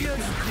best!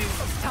 Levioso!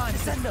 Time!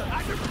 Descendo!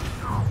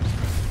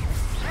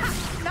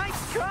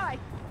 Nice try!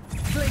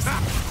 Please!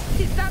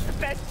 Is that the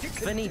best you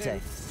could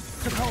Venite!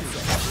 Depulso!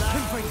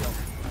 Confringo!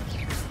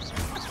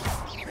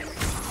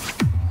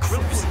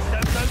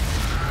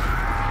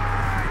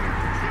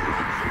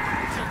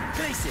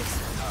 Glacius!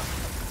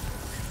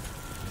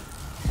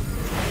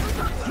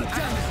 You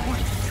don't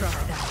want to try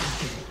that.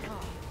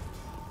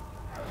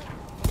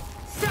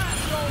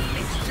 Serve your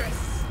mistress!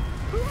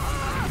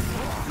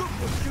 Look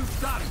what you've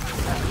done.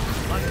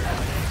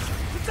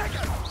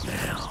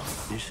 Now,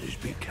 this has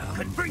become...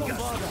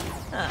 Bombarda!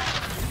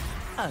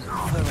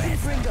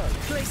 Confringo!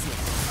 Glacius!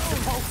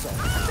 Depulso!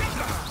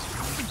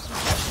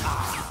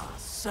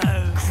 So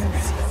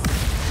juicy!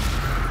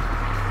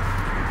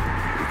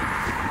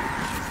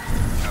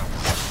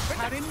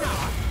 Had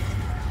enough?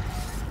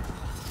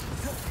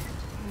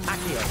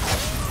 Accio!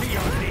 To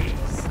your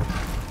knees.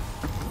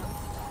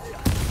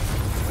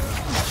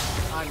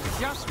 I'm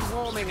just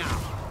warming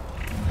up.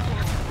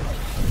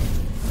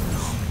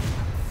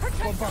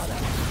 Bombarda!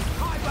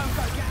 I won't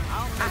go down.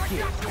 I'll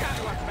Accio!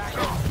 back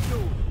at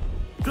school.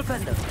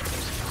 Flipendo!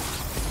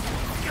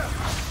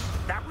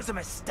 That was a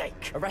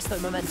mistake. Arresto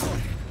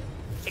momentum!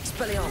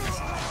 Expelliarmus!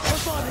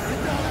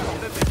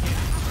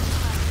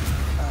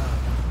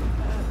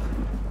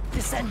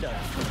 Descendo!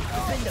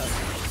 Defindo!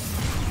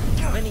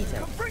 Venite!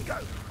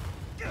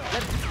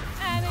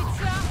 And it's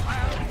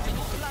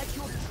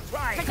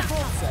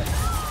Depulso!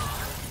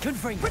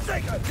 Confringo!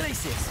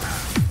 Glacius!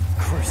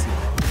 Crucio!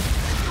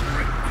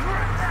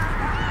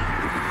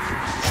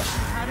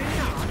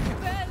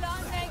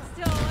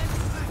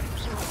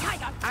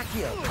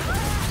 Accio!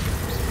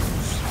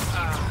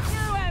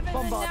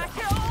 Bombarda!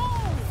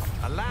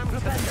 A lamb to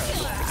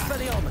Propendo!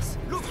 Expelliarmus!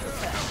 Look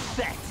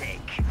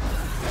Pathetic.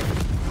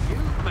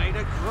 You've made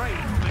a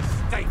great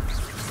mistake.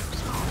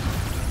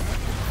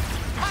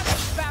 I'm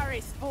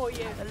embarrassed for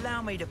you.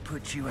 Allow me to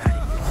put you out of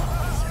your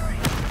misery.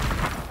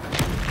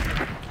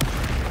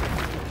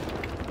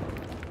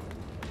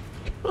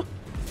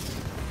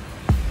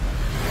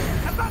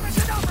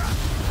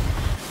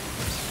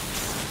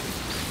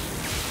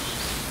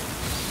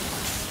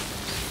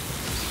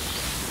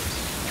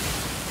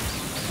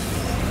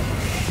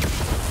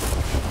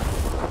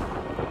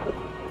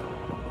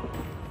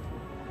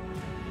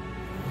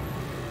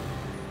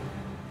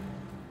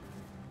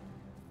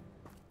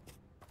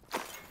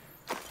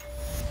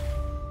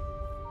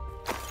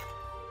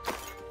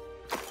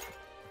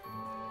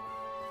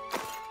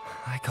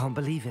 I can't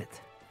believe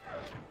it.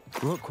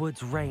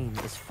 Rookwood's reign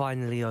is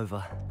finally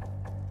over.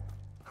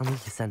 I'll need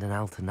to send an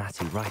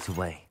alternati right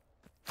away.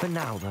 For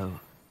now, though,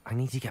 I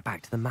need to get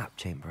back to the map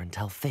chamber and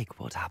tell Fig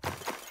what happened.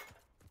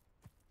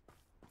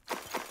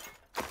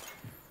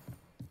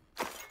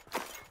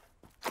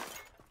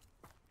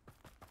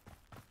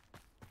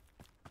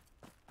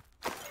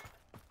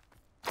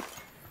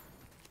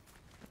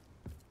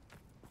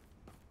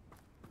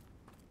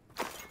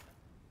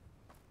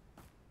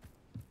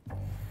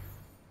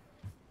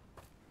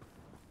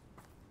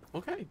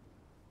 Okay.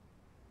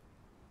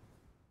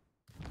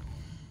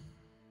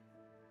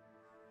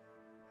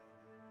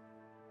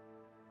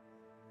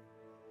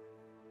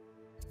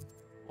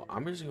 Well,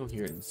 I'm just gonna go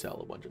here and sell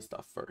a bunch of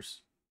stuff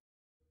first.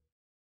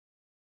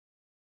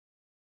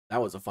 That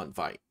was a fun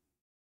fight.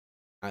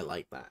 I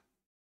like that.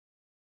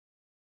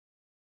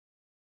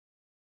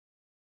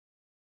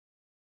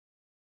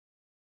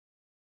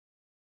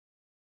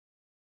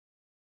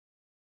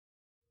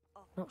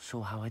 Not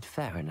sure how I'd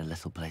fare in a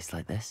little place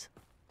like this.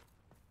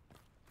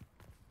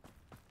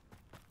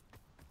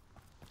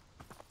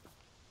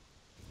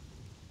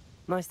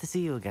 Nice to see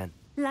you again.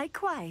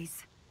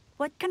 Likewise.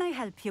 What can I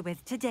help you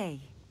with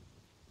today?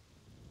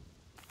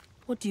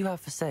 What do you have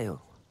for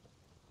sale?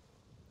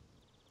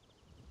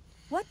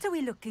 What are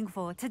we looking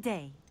for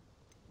today?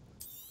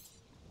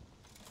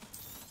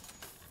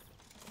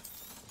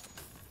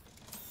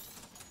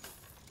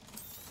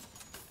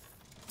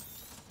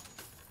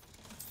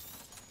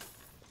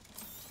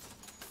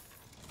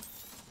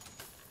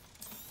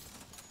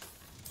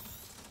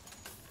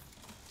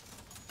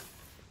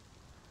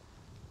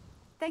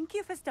 Thank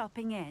you for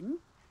stopping in.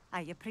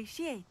 I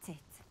appreciate it.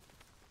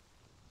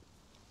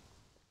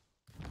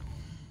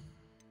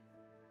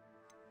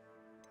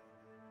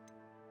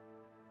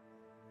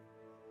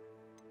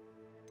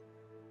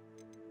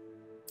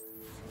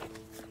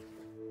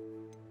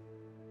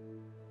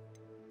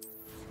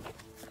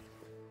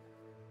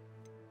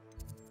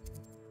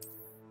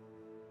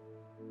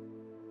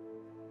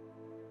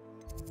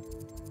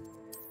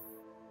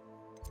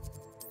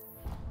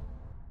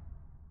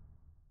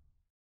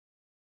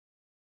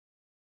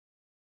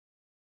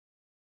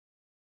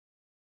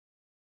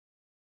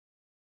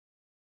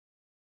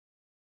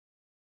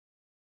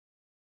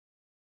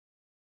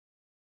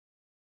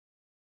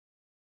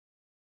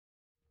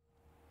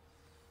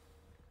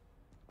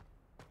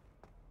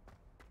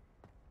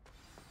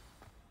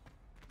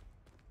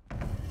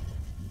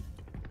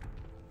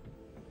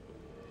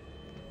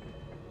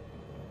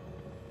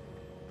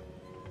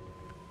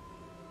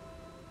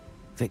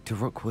 Victor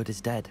Rookwood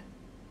is dead.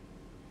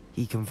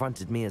 He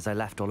confronted me as I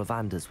left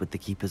Ollivander's with the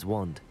Keeper's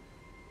wand.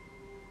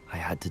 I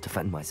had to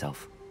defend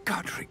myself.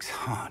 Godric's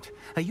heart,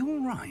 are you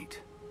all right?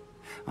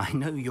 I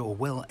know you're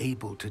well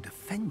able to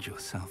defend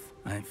yourself.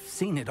 I've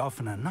seen it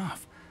often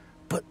enough.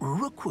 But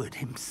Rookwood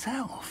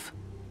himself...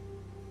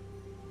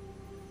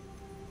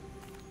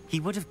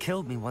 He would have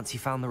killed me once he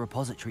found the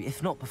repository,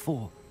 if not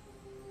before.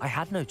 I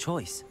had no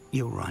choice.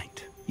 You're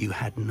right. You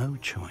had no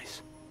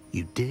choice.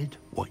 You did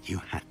what you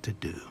had to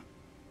do.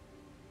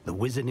 The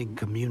wizarding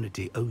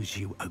community owes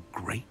you a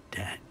great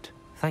debt.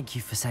 Thank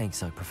you for saying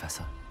so,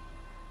 Professor.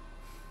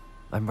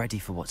 I'm ready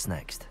for what's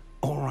next.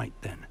 All right,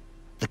 then.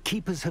 The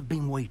Keepers have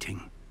been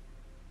waiting.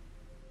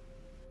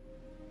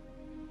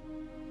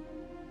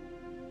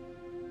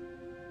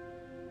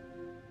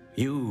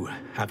 You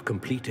have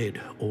completed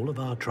all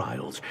of our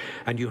trials,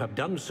 and you have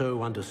done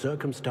so under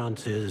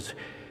circumstances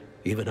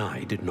even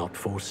I did not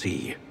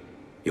foresee.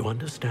 You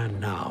understand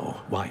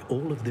now why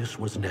all of this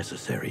was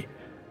necessary.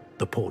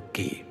 The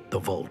portkey, the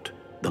vault,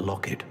 the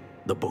locket,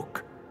 the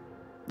book,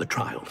 the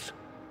trials.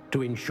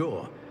 To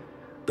ensure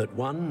that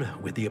one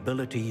with the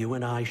ability you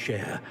and I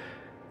share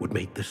would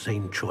make the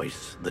same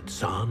choice that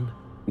Zaan,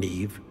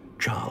 Neve,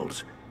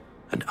 Charles,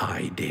 and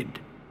I did.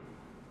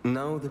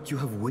 Now that you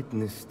have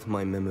witnessed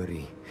my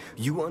memory,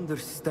 you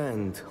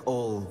understand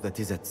all that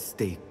is at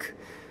stake.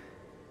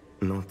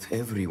 Not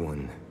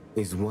everyone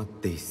is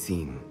what they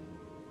seem.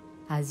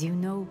 As you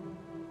know,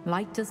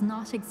 light does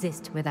not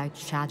exist without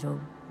shadow,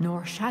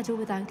 nor shadow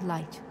without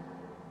light.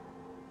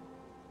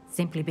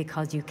 Simply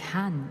because you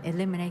can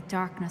eliminate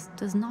darkness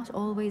does not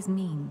always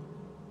mean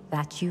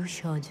that you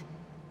should.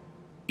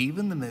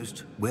 Even the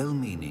most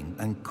well-meaning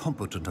and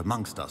competent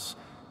amongst us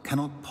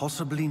cannot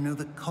possibly know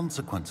the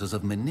consequences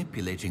of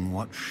manipulating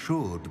what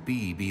should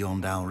be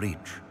beyond our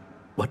reach.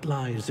 What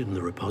lies in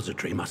the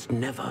repository must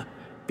never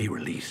be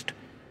released.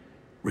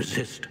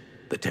 Resist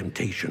the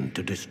temptation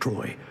to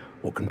destroy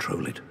or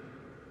control it.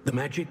 The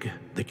magic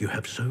that you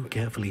have so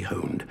carefully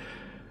honed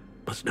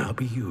must now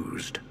be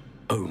used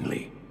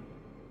only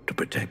to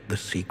protect the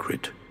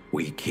secret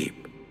we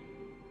keep.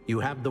 You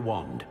have the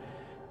wand.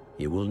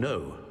 You will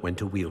know when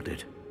to wield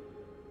it.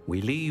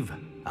 We leave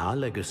our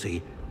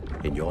legacy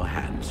in your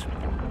hands.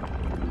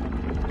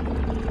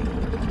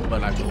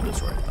 But I will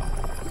destroy it though.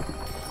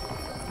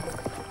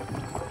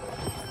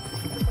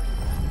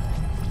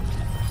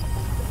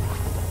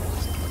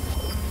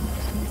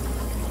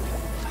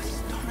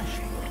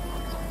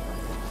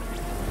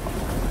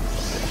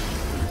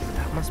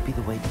 That must be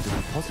the way to the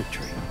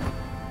repository.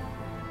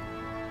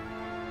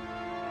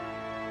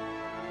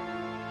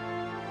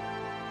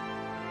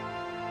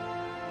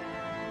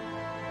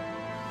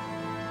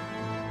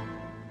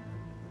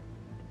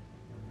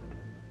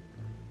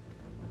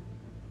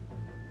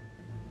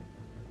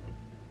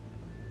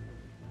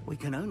 We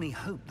can only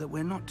hope that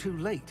we're not too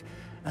late,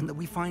 and that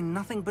we find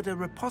nothing but a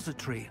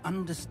repository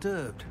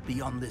undisturbed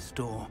beyond this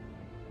door.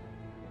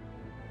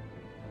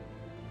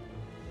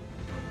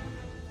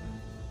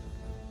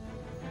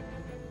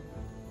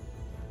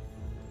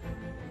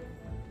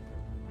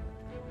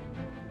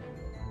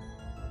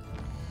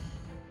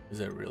 Is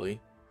there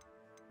really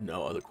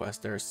no other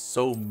quests? There are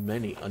so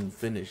many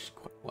unfinished,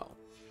 well,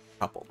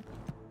 couple.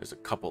 There's a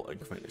couple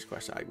unfinished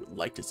quests I would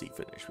like to see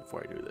finished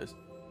before I do this.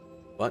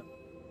 But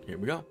here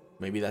we go.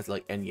 Maybe that's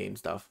like endgame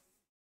stuff.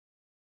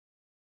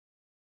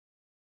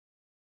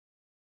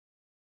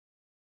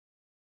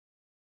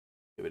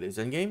 If it is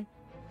endgame,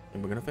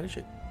 then we're gonna finish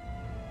it.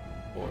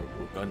 Or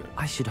we're gonna.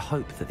 I should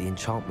hope that the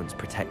enchantments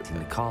protecting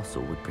the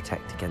castle would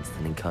protect against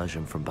an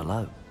incursion from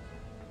below.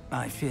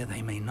 I fear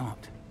they may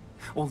not.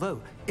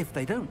 Although, if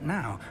they don't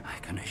now, I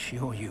can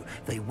assure you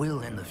they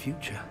will in the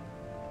future.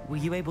 Were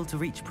you able to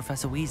reach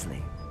Professor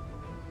Weasley?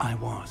 I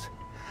was.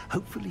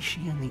 Hopefully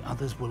she and the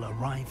others will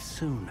arrive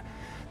soon.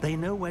 They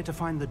know where to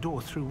find the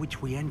door through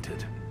which we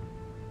entered.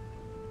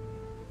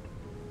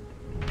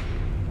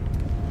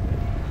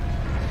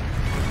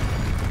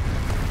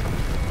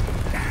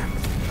 Damn,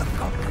 the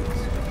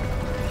goblins.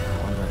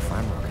 I wonder if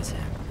Ranrock is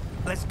here.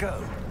 Let's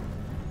go.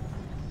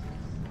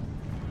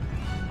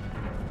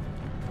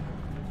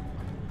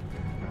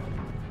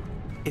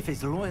 If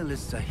his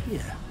loyalists are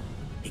here,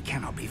 he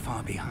cannot be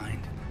far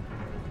behind.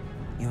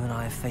 You and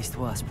I have faced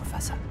worse,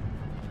 Professor.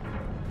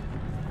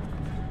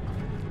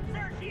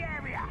 Search the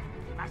area.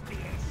 Must be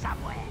here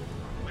somewhere.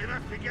 We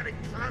must be getting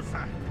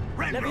closer.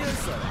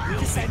 Leviosa,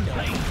 descendo.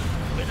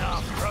 With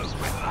our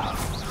progress.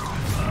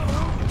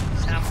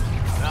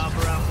 Something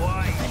rather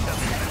unwise.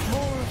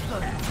 More of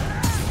them.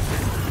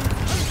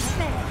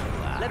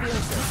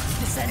 Leviosa,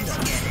 descendo.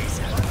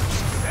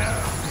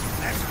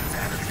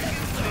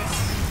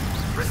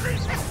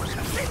 Resist this was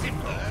completed.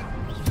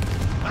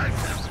 I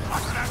just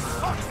want that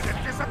constant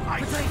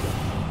disappointment.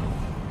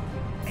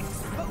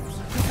 Expose.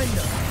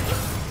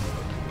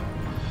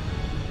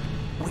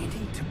 We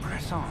need to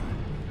press on.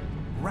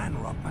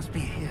 Ranrock must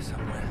be here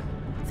somewhere.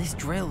 This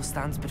drill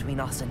stands between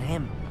us and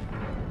him.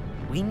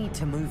 We need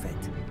to move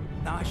it.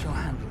 I shall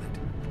handle it.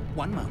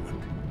 One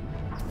moment.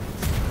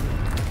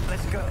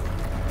 Let's go.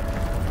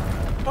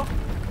 Oh.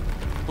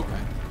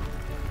 Okay.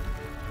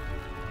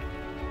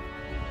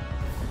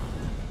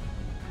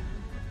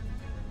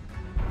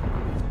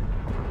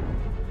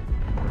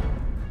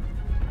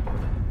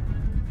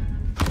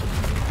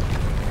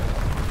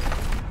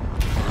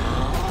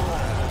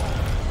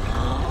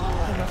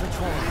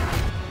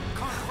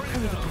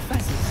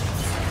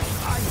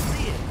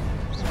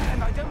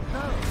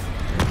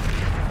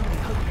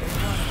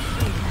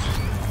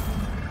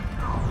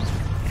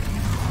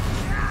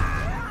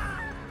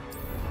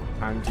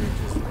 Time to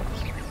just do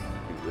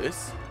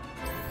this.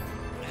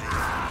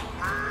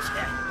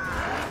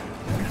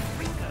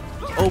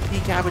 OP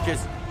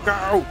cabbages,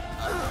 go!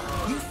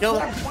 Kill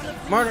them!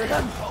 Murder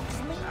them!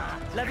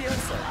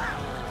 Leviosa.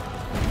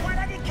 Why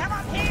don't you come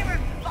up here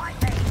and fight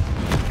me?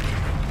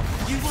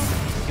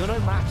 You're no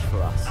match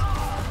for us.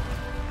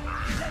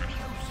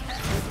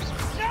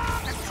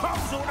 The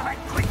trolls ought to make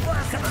quick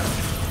work of us.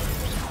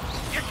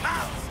 You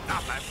can't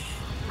stop us.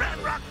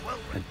 Ranrock will...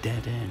 A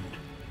dead end.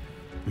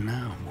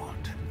 Now what?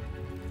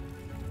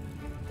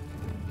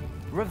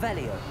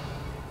 Revelio.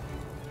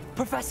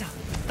 Professor,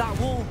 that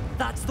wall,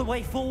 that's the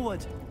way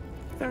forward.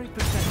 Very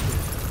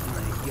perceptive,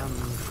 my young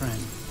friend.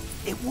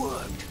 It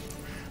worked.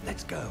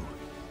 Let's go.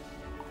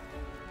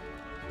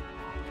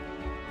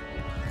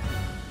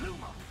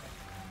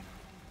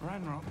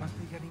 Ranrock must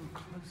be getting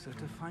closer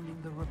to finding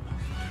the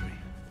repository.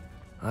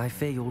 I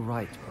fear you're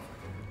right.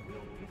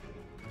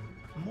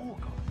 More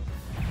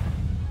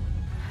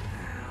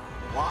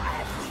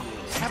What?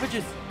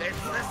 Cabbages!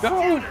 It's the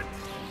Go!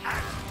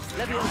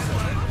 Leviosa,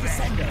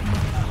 descendo.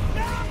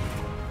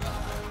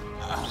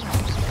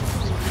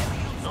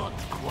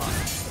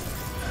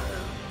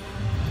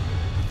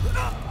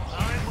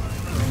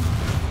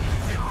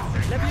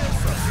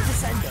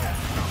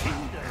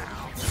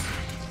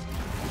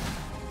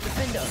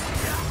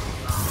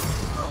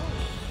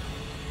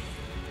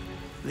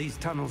 These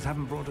tunnels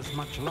haven't brought us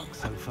much luck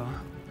so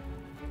far.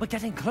 We're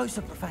getting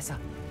closer, Professor.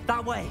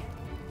 That way.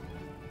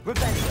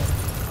 Rebellion.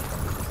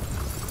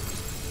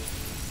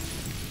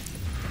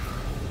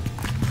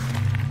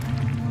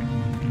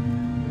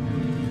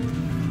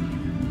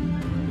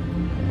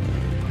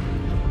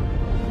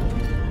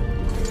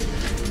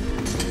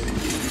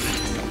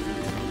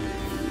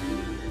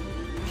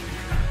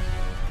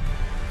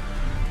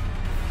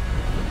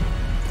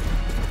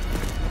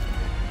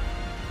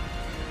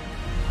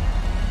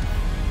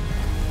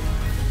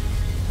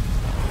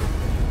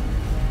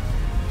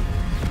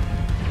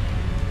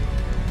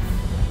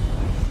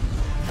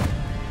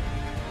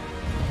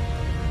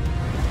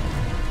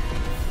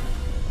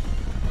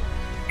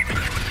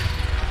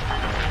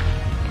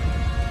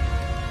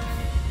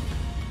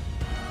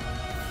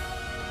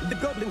 The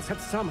goblins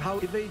have somehow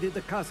evaded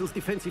the castle's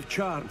defensive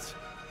charms.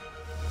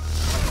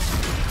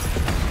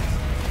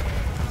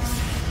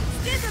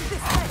 Steer them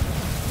this way!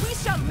 We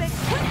shall make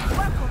quick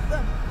work of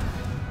them!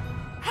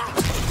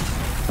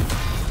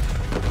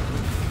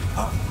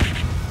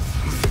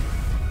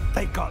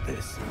 They got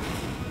this.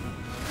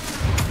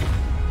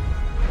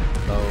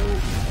 So,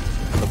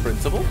 the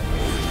principal?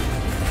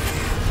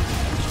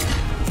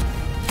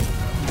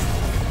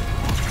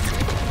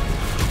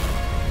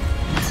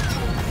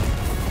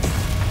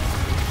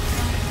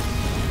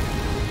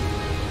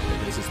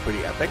 This is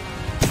pretty epic.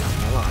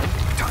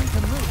 Time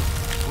to move.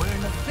 We're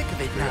in the thick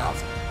of it now.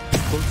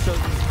 We'll show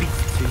these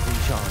beasts who's in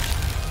charge.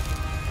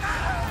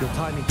 Your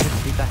timing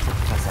couldn't be better,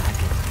 Professor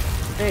Hackett.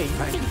 Hey, you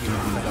can do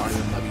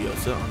Wingardium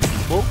Leviosa on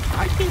people.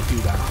 I can't do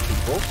that on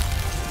people.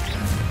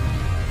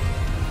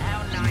 How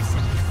nice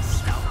of you to